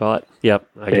that she bought. Yep,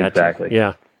 I got exactly. You.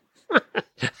 Yeah,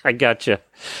 I got you.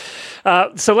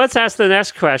 So let's ask the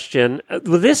next question.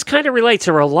 This kind of relates.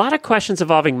 There were a lot of questions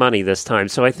involving money this time,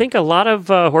 so I think a lot of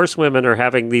horsewomen are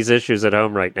having these issues at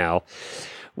home right now.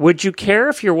 Would you care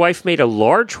if your wife made a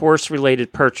large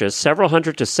horse-related purchase, several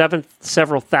hundred to several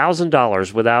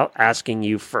 $1,000s, without asking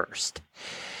you first?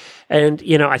 And,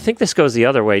 I think this goes the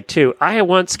other way, too. I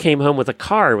once came home with a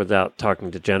car without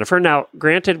talking to Jennifer. Now,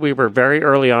 granted, we were very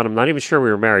early on. I'm not even sure we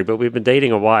were married, but we've been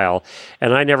dating a while.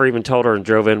 And I never even told her and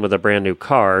drove in with a brand new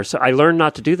car. So I learned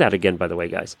not to do that again, by the way,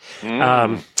 guys.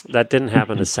 That didn't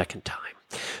happen a second time.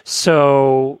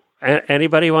 So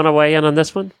anybody want to weigh in on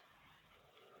this one?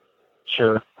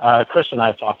 Sure. Chris and I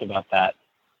have talked about that.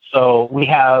 So we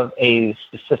have a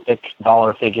specific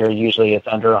dollar figure. Usually it's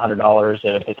under $100.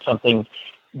 And if it's something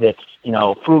that's,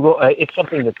 frugal, it's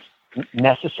something that's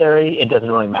necessary, it doesn't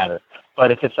really matter.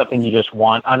 But if it's something you just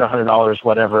want, under $100,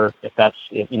 whatever,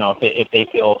 if they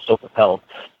feel so compelled.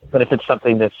 But if it's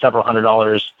something that's several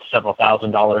 $100s, several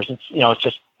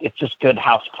 $1,000s, it's just good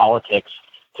house politics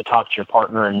to talk to your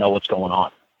partner and know what's going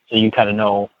on. So you kind of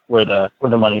know where the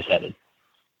money's headed.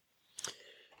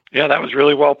 Yeah, that was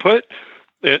really well put.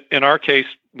 In our case,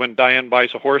 when Diane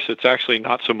buys a horse, it's actually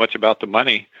not so much about the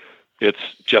money. It's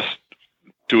just,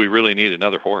 do we really need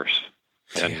another horse?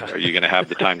 And are you going to have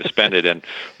the time to spend it? And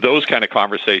those kind of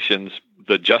conversations,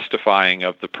 the justifying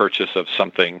of the purchase of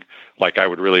something, like I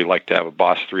would really like to have a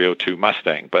Boss 302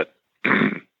 Mustang, but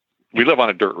we live on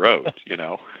a dirt road, you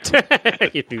know.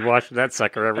 You'd be washing that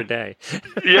sucker every day.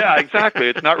 Yeah, exactly.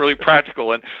 It's not really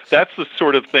practical, and that's the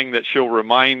sort of thing that she'll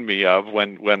remind me of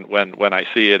when I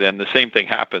see it. And the same thing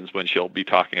happens when she'll be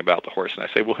talking about the horse, and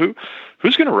I say, "Well,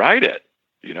 who's going to ride it?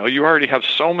 You know, you already have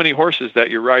so many horses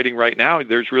that you're riding right now.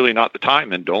 There's really not the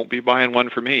time, and don't be buying one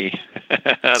for me.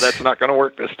 That's not going to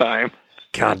work this time."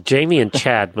 God, Jamie and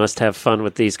Chad must have fun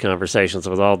with these conversations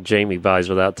with all Jamie buys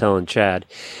without telling Chad.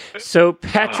 So,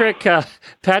 Patrick, your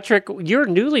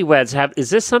newlyweds is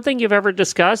this something you've ever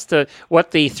discussed?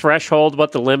 What the threshold,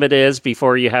 what the limit is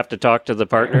before you have to talk to the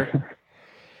partner?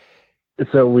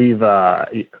 So we've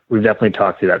definitely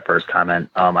talked through that first comment.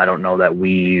 I don't know that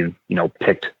we've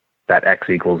picked that X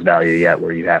equals value yet,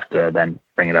 where you have to then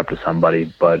bring it up to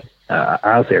somebody. But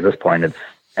honestly, at this point, it's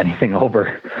anything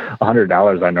over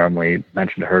 $100. I normally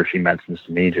mention to her, she mentions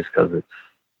to me, just because it's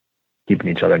keeping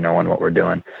each other knowing what we're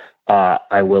doing.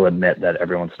 I will admit that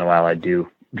every once in a while I do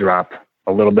drop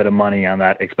a little bit of money on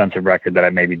that expensive record that I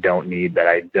maybe don't need, that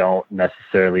I don't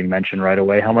necessarily mention right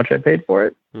away how much I paid for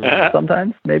it.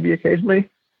 Sometimes, maybe occasionally.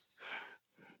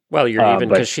 Well, you're even,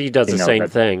 because she does the same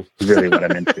thing. Really what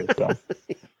I'm into. So.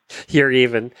 You're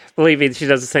even. Believe me, she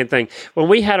does the same thing. When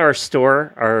we had our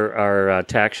store, our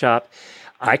tack shop,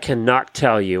 I cannot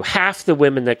tell you, half the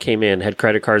women that came in had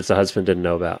credit cards the husband didn't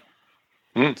know about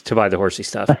to buy the horsey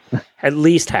stuff. At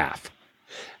least half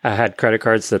had credit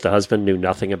cards that the husband knew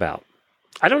nothing about.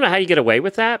 I don't know how you get away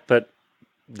with that, but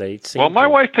they seem Well, my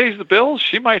wife pays the bills.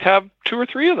 She might have 2 or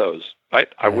 3 of those. I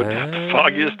wouldn't have the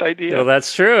foggiest idea. Well,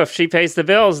 that's true. If she pays the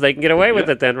bills, they can get away with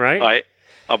it then, right?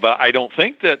 But I don't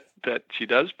think that she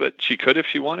does, but she could if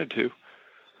she wanted to.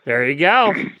 There you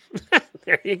go.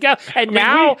 There you go. And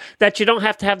now that you don't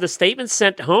have to have the statement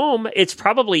sent home, it's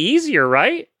probably easier,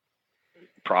 right?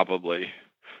 Probably.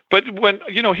 But when,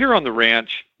 here on the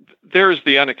ranch, there's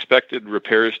the unexpected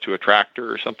repairs to a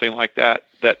tractor or something like that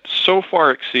so far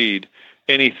exceed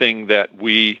anything that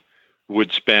we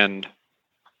would spend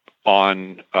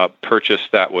on a purchase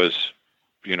that was,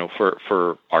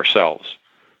 for ourselves.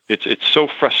 It's so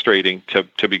frustrating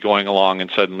to be going along and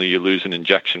suddenly you lose an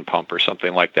injection pump or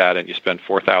something like that and you spend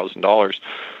 $4,000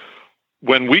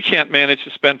 when we can't manage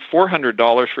to spend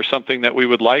 $400 for something that we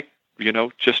would like,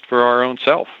 just for our own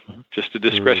self, just a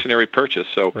discretionary purchase.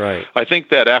 So I think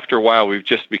that after a while we've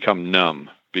just become numb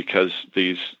because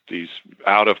these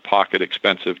out-of-pocket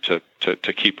expensive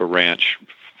to keep a ranch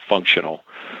functional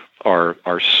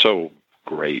are so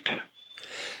great.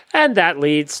 And that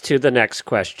leads to the next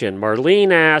question.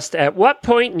 Marlene asked, at what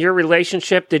point in your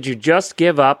relationship did you just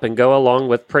give up and go along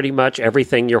with pretty much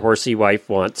everything your horsey wife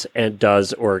wants and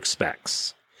does or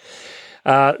expects?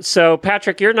 So,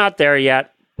 Patrick, you're not there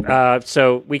yet,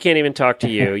 so we can't even talk to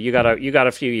you. You got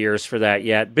a few years for that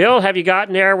yet. Bill, have you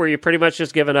gotten there where you pretty much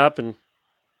just given up?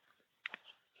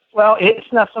 Well,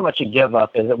 it's not so much a give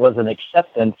up as it was an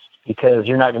acceptance, because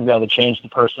you're not going to be able to change the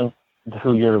person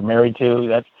who you're married to.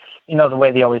 That's the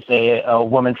way they always say a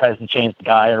woman tries to change the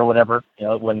guy or whatever,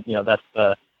 when, that's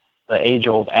the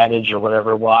age-old adage or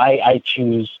whatever. Well, I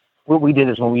choose, what we did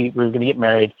is when we were going to get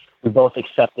married, we both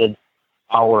accepted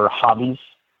our hobbies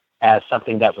as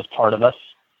something that was part of us,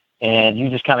 and you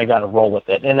just kind of got to roll with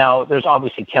it. And now there's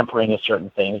obviously tempering of certain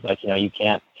things, like, you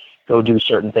can't go do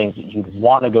certain things that you'd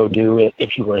want to go do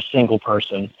if you were a single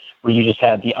person, where you just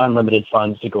had the unlimited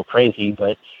funds to go crazy.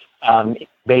 But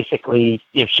basically,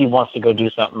 if she wants to go do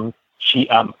something,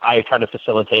 I try to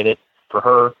facilitate it for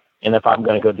her, and if I'm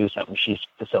going to go do something, she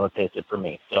facilitates it for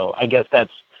me. So I guess I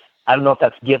don't know if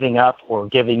that's giving up or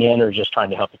giving in or just trying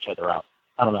to help each other out.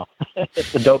 I don't know.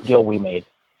 It's a dope deal we made.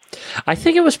 I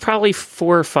think it was probably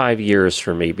 4 or 5 years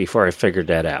for me before I figured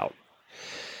that out,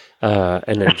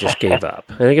 and then just gave up.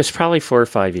 I think it's probably 4 or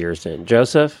 5 years in.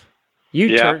 Joseph,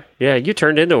 you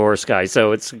turned into a horse guy,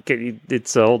 so it's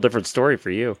a whole different story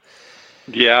for you.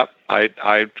 Yeah,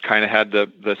 I kind of had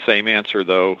the same answer,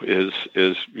 though, is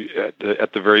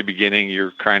at the very beginning,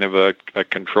 you're kind of a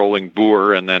controlling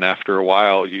boor, and then after a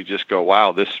while, you just go,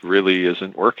 wow, this really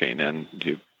isn't working, and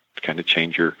you kind of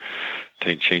change your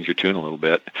tune a little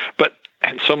bit. But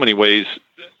in so many ways,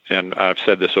 and I've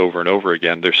said this over and over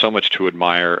again, there's so much to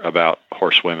admire about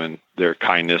horsewomen, their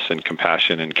kindness and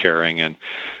compassion and caring, and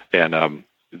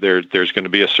there's going to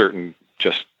be a certain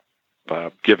just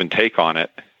give and take on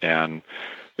it. And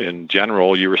in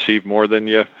general, you receive more than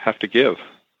you have to give.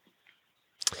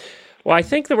 Well, I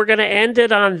think that we're going to end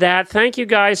it on that. Thank you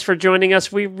guys for joining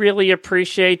us. We really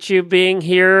appreciate you being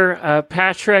here.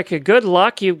 Patrick, good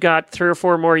luck. You've got 3 or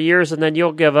 4 more years and then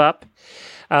you'll give up.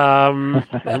 And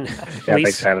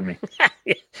Thanks for having me.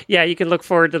 Yeah, you can look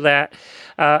forward to that.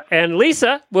 And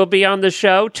Lisa will be on the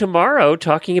show tomorrow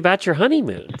talking about your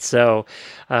honeymoon. So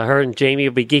her and Jamie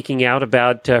will be geeking out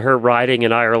about her riding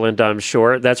in Ireland, I'm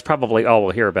sure. That's probably all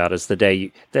we'll hear about is the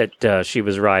day that she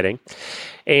was riding.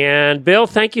 And Bill,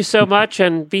 thank you so much,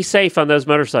 and be safe on those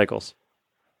motorcycles.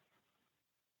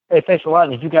 Hey, thanks a lot.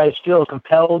 And if you guys feel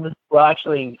compelled, well,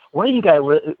 actually, one of you guys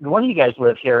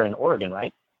live here in Oregon,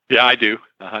 right? Yeah, I do,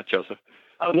 Joseph.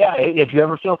 Oh yeah. If you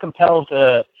ever feel compelled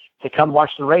to come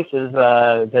watch the races,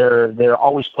 they're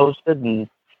always posted, and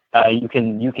you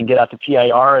can get out to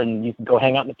PIR and you can go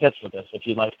hang out in the pits with us if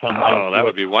you'd like to come. Oh, that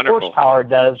would be wonderful. Horsepower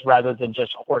does rather than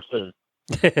just horses.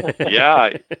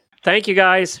 Yeah. Thank you,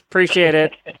 guys. Appreciate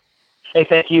it. Hey,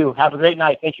 thank you. Have a great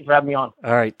night. Thank you for having me on.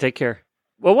 All right, take care.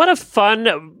 Well, what a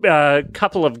fun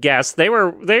couple of guests. They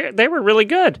were really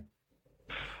good.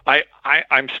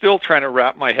 I'm still trying to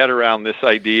wrap my head around this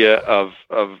idea of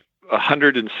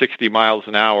 160 miles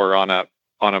an hour on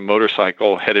a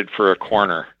motorcycle headed for a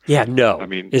corner. Yeah, no. I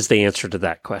mean, is the answer to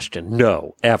that question.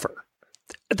 No, ever.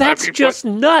 That's just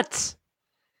nuts.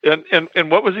 And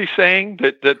what was he saying?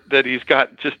 That he's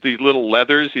got just these little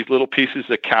leathers, these little pieces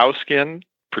of cow skin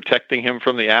protecting him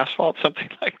from the asphalt, something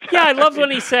like that. Yeah, I loved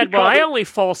when he said, well, I only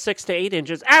fall 6 to 8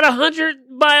 inches. At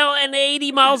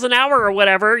 80 miles an hour or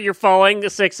whatever, you're falling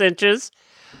 6 inches.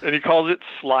 And he calls it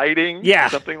sliding, yeah,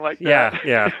 something like that.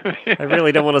 Yeah. I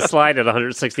really don't want to slide at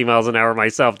 160 miles an hour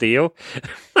myself, do you?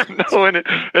 No, and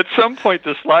at some point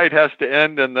the slide has to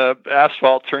end and the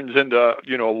asphalt turns into,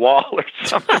 a wall or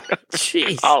something.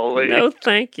 Jeez, Golly. No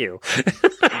thank you.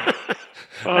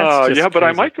 Yeah, but crazy.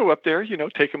 I might go up there,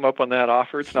 take him up on that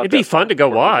offer. It's not. It'd be fun to go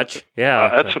watch. Yeah.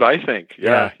 That's what I think.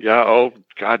 Yeah. Oh,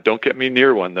 God, don't get me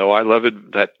near one, though. I love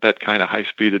it, that kind of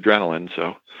high-speed adrenaline,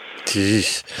 so.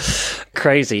 Jeez.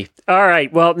 Crazy. All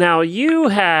right. Well, now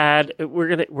we're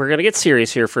gonna get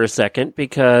serious here for a second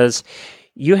because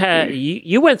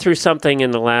you went through something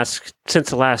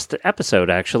since the last episode,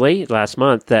 actually, last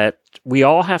month, that we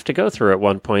all have to go through at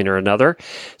one point or another.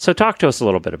 So talk to us a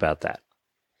little bit about that.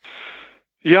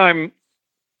 Yeah,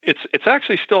 it's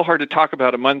actually still hard to talk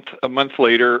about a month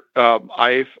later.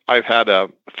 I've had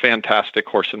a fantastic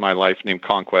horse in my life named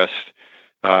Conquest.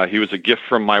 He was a gift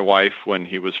from my wife when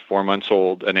he was 4 months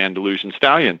old, an Andalusian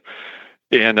stallion.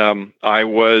 And I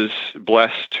was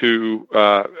blessed to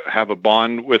have a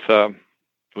bond with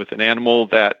an animal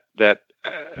that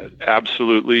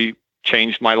absolutely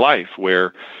changed my life,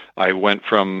 where I went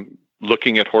from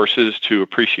looking at horses to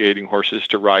appreciating horses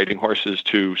to riding horses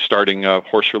to starting a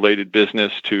horse-related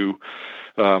business to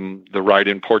the Ride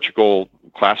in Portugal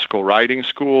classical riding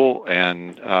school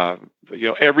and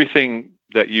everything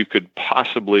that you could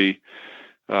possibly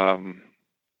share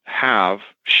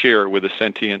with a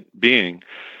sentient being.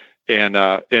 And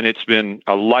it's been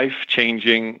a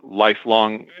life-changing,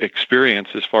 lifelong experience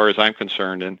as far as I'm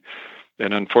concerned. And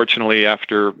unfortunately,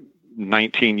 after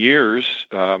 19 years,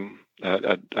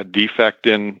 a defect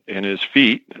in his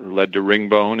feet led to ring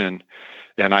bone, and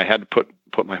I had to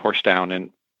put my horse down.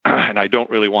 And I don't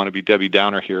really want to be Debbie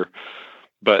Downer here,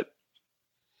 but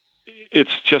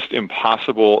it's just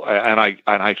impossible. And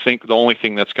I think the only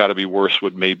thing that's got to be worse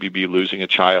would maybe be losing a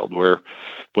child, where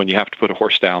when you have to put a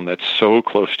horse down that's so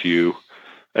close to you,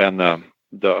 and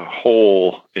the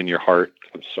hole in your heart.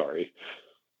 I'm sorry.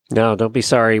 No, don't be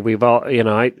sorry. We've all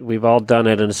done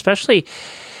it, and especially.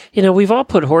 We've all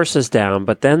put horses down,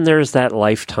 but then there's that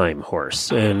lifetime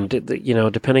horse. And,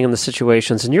 depending on the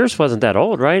situations, and yours wasn't that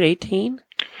old, right? 18?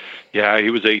 Yeah,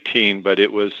 he was 18, but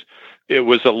it was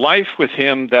a life with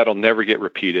him that'll never get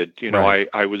repeated. Right.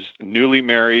 I was newly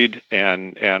married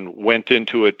and went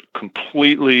into it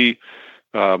completely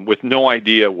with no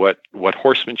idea what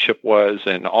horsemanship was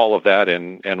and all of that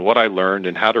and what I learned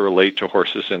and how to relate to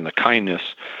horses and the kindness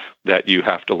that you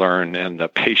have to learn and the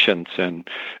patience and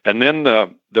then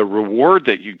the reward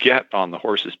that you get on the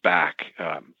horse's back.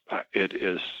 It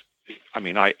is,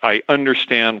 I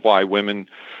understand why women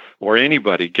or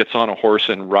anybody gets on a horse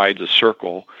and rides a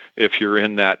circle if you're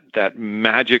in that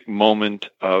magic moment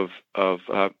of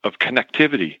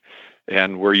connectivity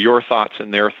and where your thoughts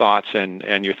and their thoughts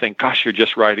and you think, gosh, you're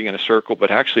just riding in a circle, but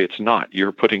actually it's not.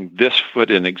 You're putting this foot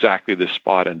in exactly this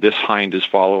spot and this hind is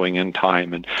following in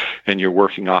time and you're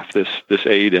working off this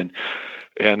aid. And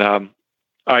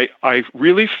I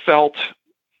really felt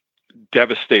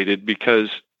devastated because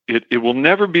it will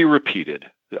never be repeated.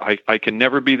 I can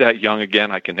never be that young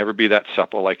again. I can never be that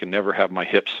supple. I can never have my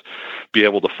hips be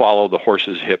able to follow the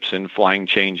horse's hips in flying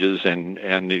changes and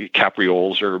the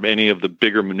caprioles or any of the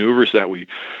bigger maneuvers that we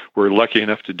were lucky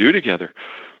enough to do together.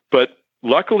 But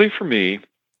luckily for me,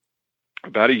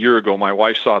 about a year ago, my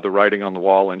wife saw the writing on the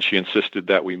wall, and she insisted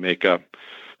that we make a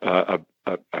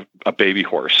baby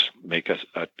horse, make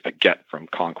a get from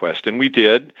Conquest, and we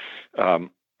did.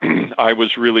 I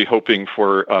was really hoping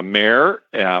for a mare.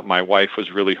 My wife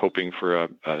was really hoping for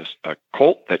a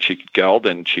colt that she could geld,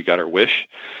 and she got her wish.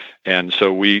 And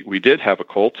so we did have a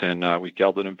colt, and we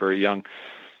gelded him very young.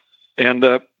 And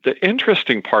the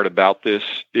interesting part about this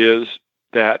is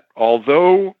that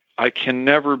although I can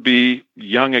never be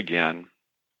young again,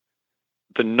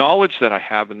 the knowledge that I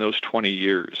have in those 20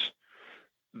 years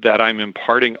that I'm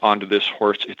imparting onto this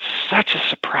horse, it's such a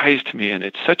surprise to me, and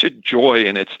it's such a joy,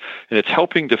 and it's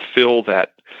helping to fill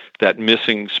that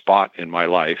missing spot in my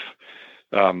life,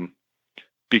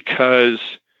 because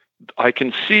I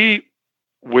can see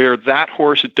where that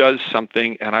horse does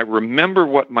something, and I remember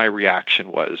what my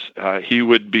reaction was. He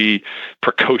would be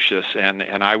precocious, and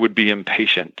I would be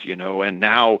impatient, and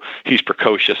now he's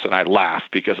precocious, and I laugh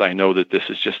because I know that this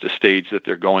is just a stage that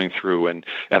they're going through, and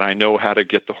I know how to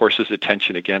get the horse's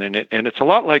attention again. And it's a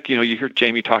lot like, you hear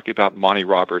Jamie talking about Monty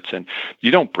Roberts, and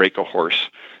you don't break a horse,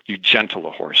 you gentle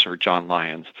a horse, or John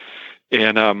Lyons.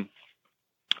 And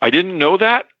I didn't know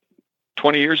that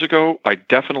 20 years ago. I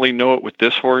definitely know it with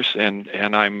this horse, and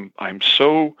I'm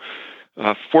so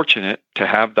fortunate to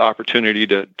have the opportunity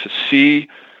to see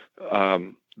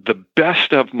the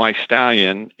best of my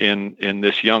stallion in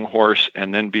this young horse,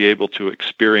 and then be able to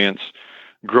experience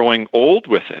growing old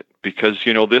with it, because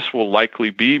this will likely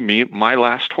be my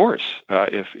last horse.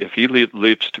 If he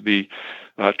lives to be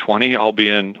 20, I'll be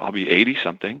 80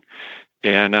 something.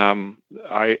 And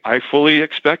I fully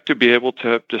expect to be able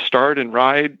to start and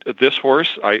ride this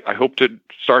horse. I hope to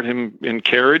start him in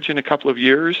carriage in a couple of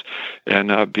years,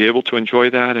 and be able to enjoy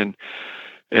that.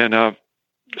 And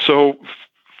so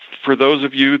for those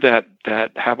of you that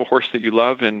have a horse that you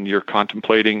love, and you're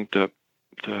contemplating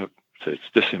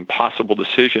this impossible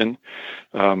decision,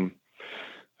 I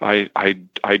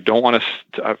don't want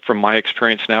to. From my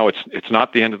experience now, it's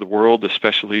not the end of the world,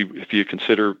 especially if you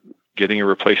consider getting a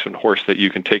replacement horse that you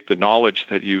can take the knowledge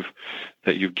that you've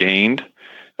gained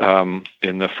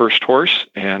in the first horse,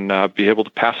 and be able to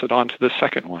pass it on to the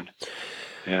second one.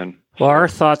 And well, our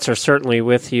thoughts are certainly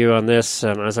with you on this.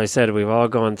 And as I said, we've all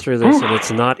gone through this, and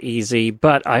it's not easy.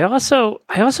 But I also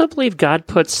believe God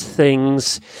puts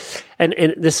things, and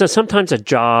this is sometimes a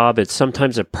job, it's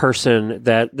sometimes a person,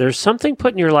 that there's something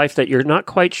put in your life that you're not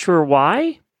quite sure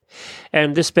why.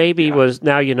 And this baby was,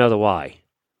 now you know the why.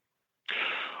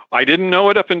 I didn't know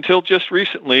it up until just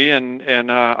recently, and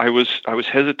I was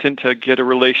hesitant to get a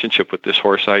relationship with this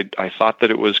horse. I thought that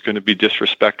it was going to be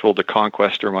disrespectful to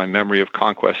Conquest, or my memory of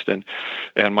Conquest, and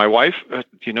my wife,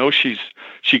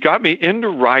 she got me into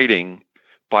riding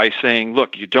by saying,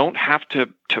 look, you don't have to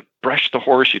brush the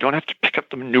horse, you don't have to pick up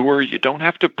the manure, you don't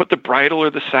have to put the bridle or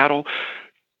the saddle,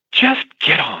 just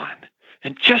get on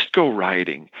and just go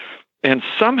riding. And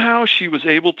somehow she was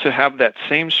able to have that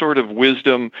same sort of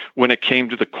wisdom when it came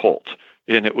to the colt.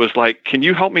 And it was like, can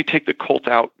you help me take the colt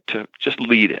out to just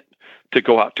lead it, to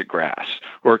go out to grass?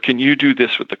 Or can you do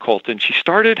this with the colt? And she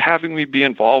started having me be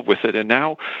involved with it. And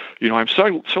now, I'm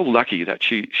so lucky that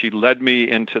she led me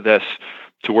into this,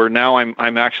 to where now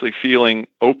I'm actually feeling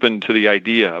open to the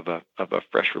idea of a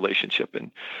fresh relationship.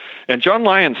 And John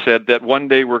Lyons said that one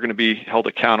day we're going to be held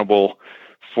accountable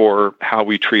for how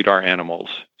we treat our animals.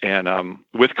 And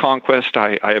with Conquest,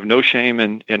 I have no shame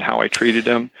in how I treated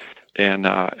him, and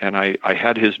I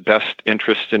had his best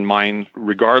interest in mind,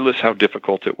 regardless how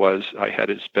difficult it was. I had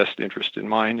his best interest in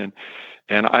mind,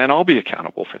 and I'll be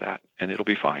accountable for that, and it'll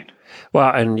be fine.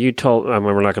 Well, and you told,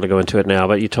 we're not going to go into it now,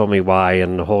 but you told me why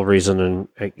and the whole reason,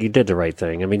 and you did the right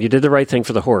thing. I mean, you did the right thing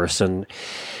for the horse, and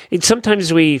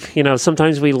sometimes we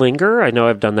linger. I know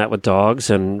I've done that with dogs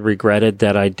and regretted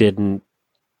that I didn't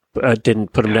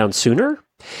put him down sooner.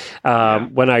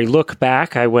 When I look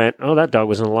back, I went, oh, that dog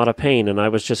was in a lot of pain, and I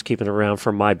was just keeping it around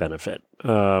for my benefit.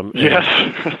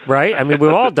 Yes. Right? I mean,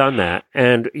 we've all done that.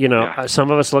 And,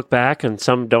 some of us look back, and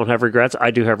some don't have regrets.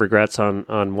 I do have regrets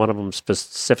on one of them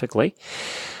specifically.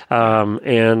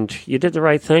 And you did the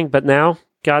right thing. But now,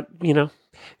 God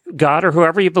or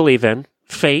whoever you believe in,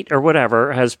 fate or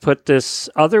whatever, has put this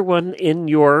other one in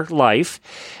your life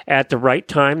at the right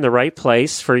time, the right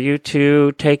place for you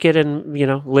to take it and,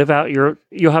 live out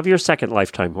you'll have your second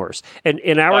lifetime horse. And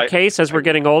in our case, as we're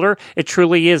getting older, it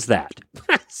truly is that.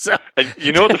 So.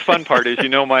 The fun part is,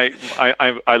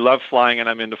 I love flying, and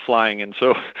I'm into flying. And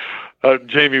so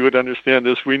Jamie would understand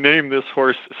this. We named this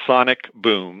horse Sonic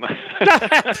Boom.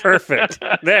 Perfect.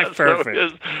 That's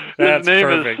perfect. So his name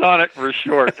is Sonic for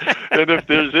short. And if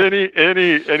there's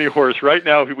any horse right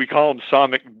now, we call him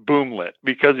Sonic Boomlet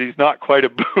because he's not quite a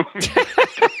boom.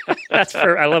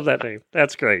 I love that name.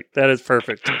 That's great. That is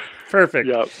perfect. Perfect.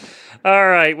 Yep. All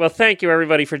right. Well, thank you,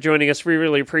 everybody, for joining us. We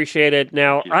really appreciate it.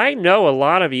 Now, I know a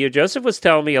lot of you, Joseph was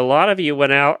telling me a lot of you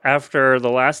went out after the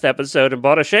last episode and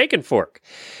bought a shaking fork.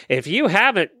 If you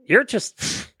haven't, you're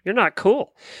not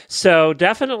cool. So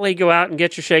definitely go out and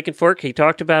get your shaking fork. He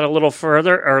talked about it a little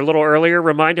further or a little earlier.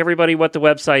 Remind everybody what the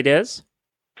website is.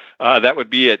 That would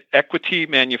be at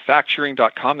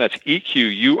equitymanufacturing.com. That's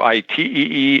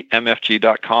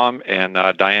EQUITEEMFG.com. And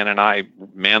Diane and I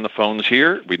man the phones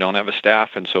here. We don't have a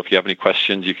staff. And so if you have any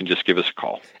questions, you can just give us a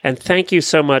call. And thank you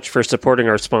so much for supporting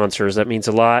our sponsors. That means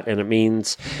a lot. And it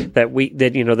means that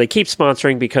they keep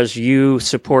sponsoring because you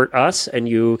support us and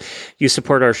you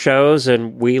support our shows.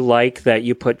 And we like that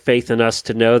you put faith in us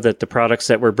to know that the products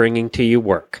that we're bringing to you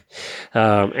work.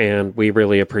 And we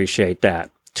really appreciate that.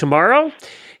 Tomorrow,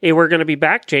 we're going to be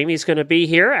back. Jamie's going to be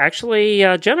here. Actually,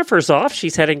 Jennifer's off.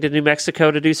 She's heading to New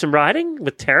Mexico to do some riding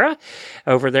with Tara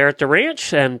over there at the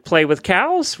ranch and play with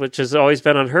cows, which has always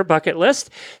been on her bucket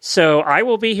list. So I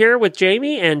will be here with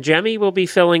Jamie, and Jemmy will be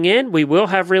filling in. We will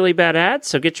have really bad ads,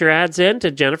 so get your ads in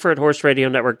to Jennifer at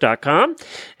horseradionetwork.com,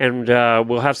 and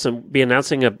we'll be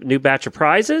announcing a new batch of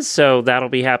prizes, so that'll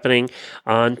be happening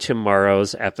on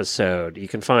tomorrow's episode. You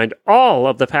can find all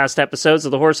of the past episodes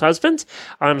of The Horse Husbands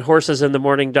on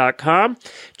horsesinthemorning.com.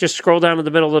 Just scroll down to the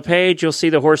middle of the page. You'll see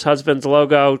the Horse Husbands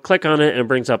logo. Click on it and it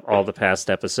brings up all the past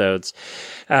episodes.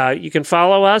 You can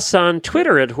follow us on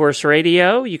Twitter at Horse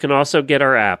Radio. You can also get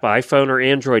our app, iPhone or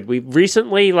Android. We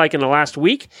recently, like in the last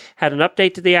week, had an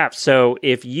update to the app. So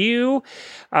if you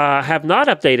have not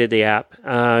updated the app,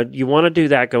 you want to do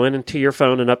that, go into your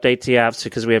phone and update the apps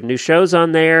because we have new shows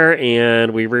on there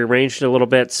and we rearranged it a little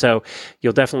bit. So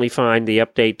you'll definitely find the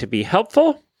update to be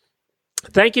helpful.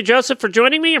 Thank you, Joseph, for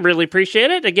joining me. I really appreciate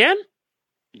it again.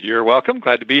 You're welcome.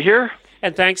 Glad to be here.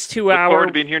 And thanks to Look forward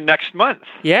to being here next month.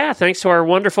 Yeah, thanks to our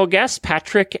wonderful guests,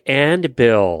 Patrick and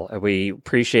Bill. We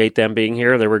appreciate them being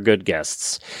here. They were good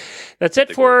guests. That's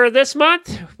it for this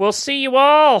month. We'll see you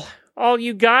all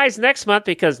you guys next month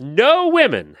because no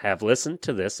women have listened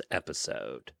to this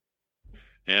episode.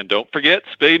 And don't forget,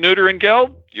 spay, neuter, and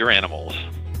geld your animals.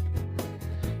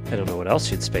 I don't know what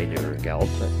else you'd spay, neuter, and geld,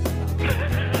 but...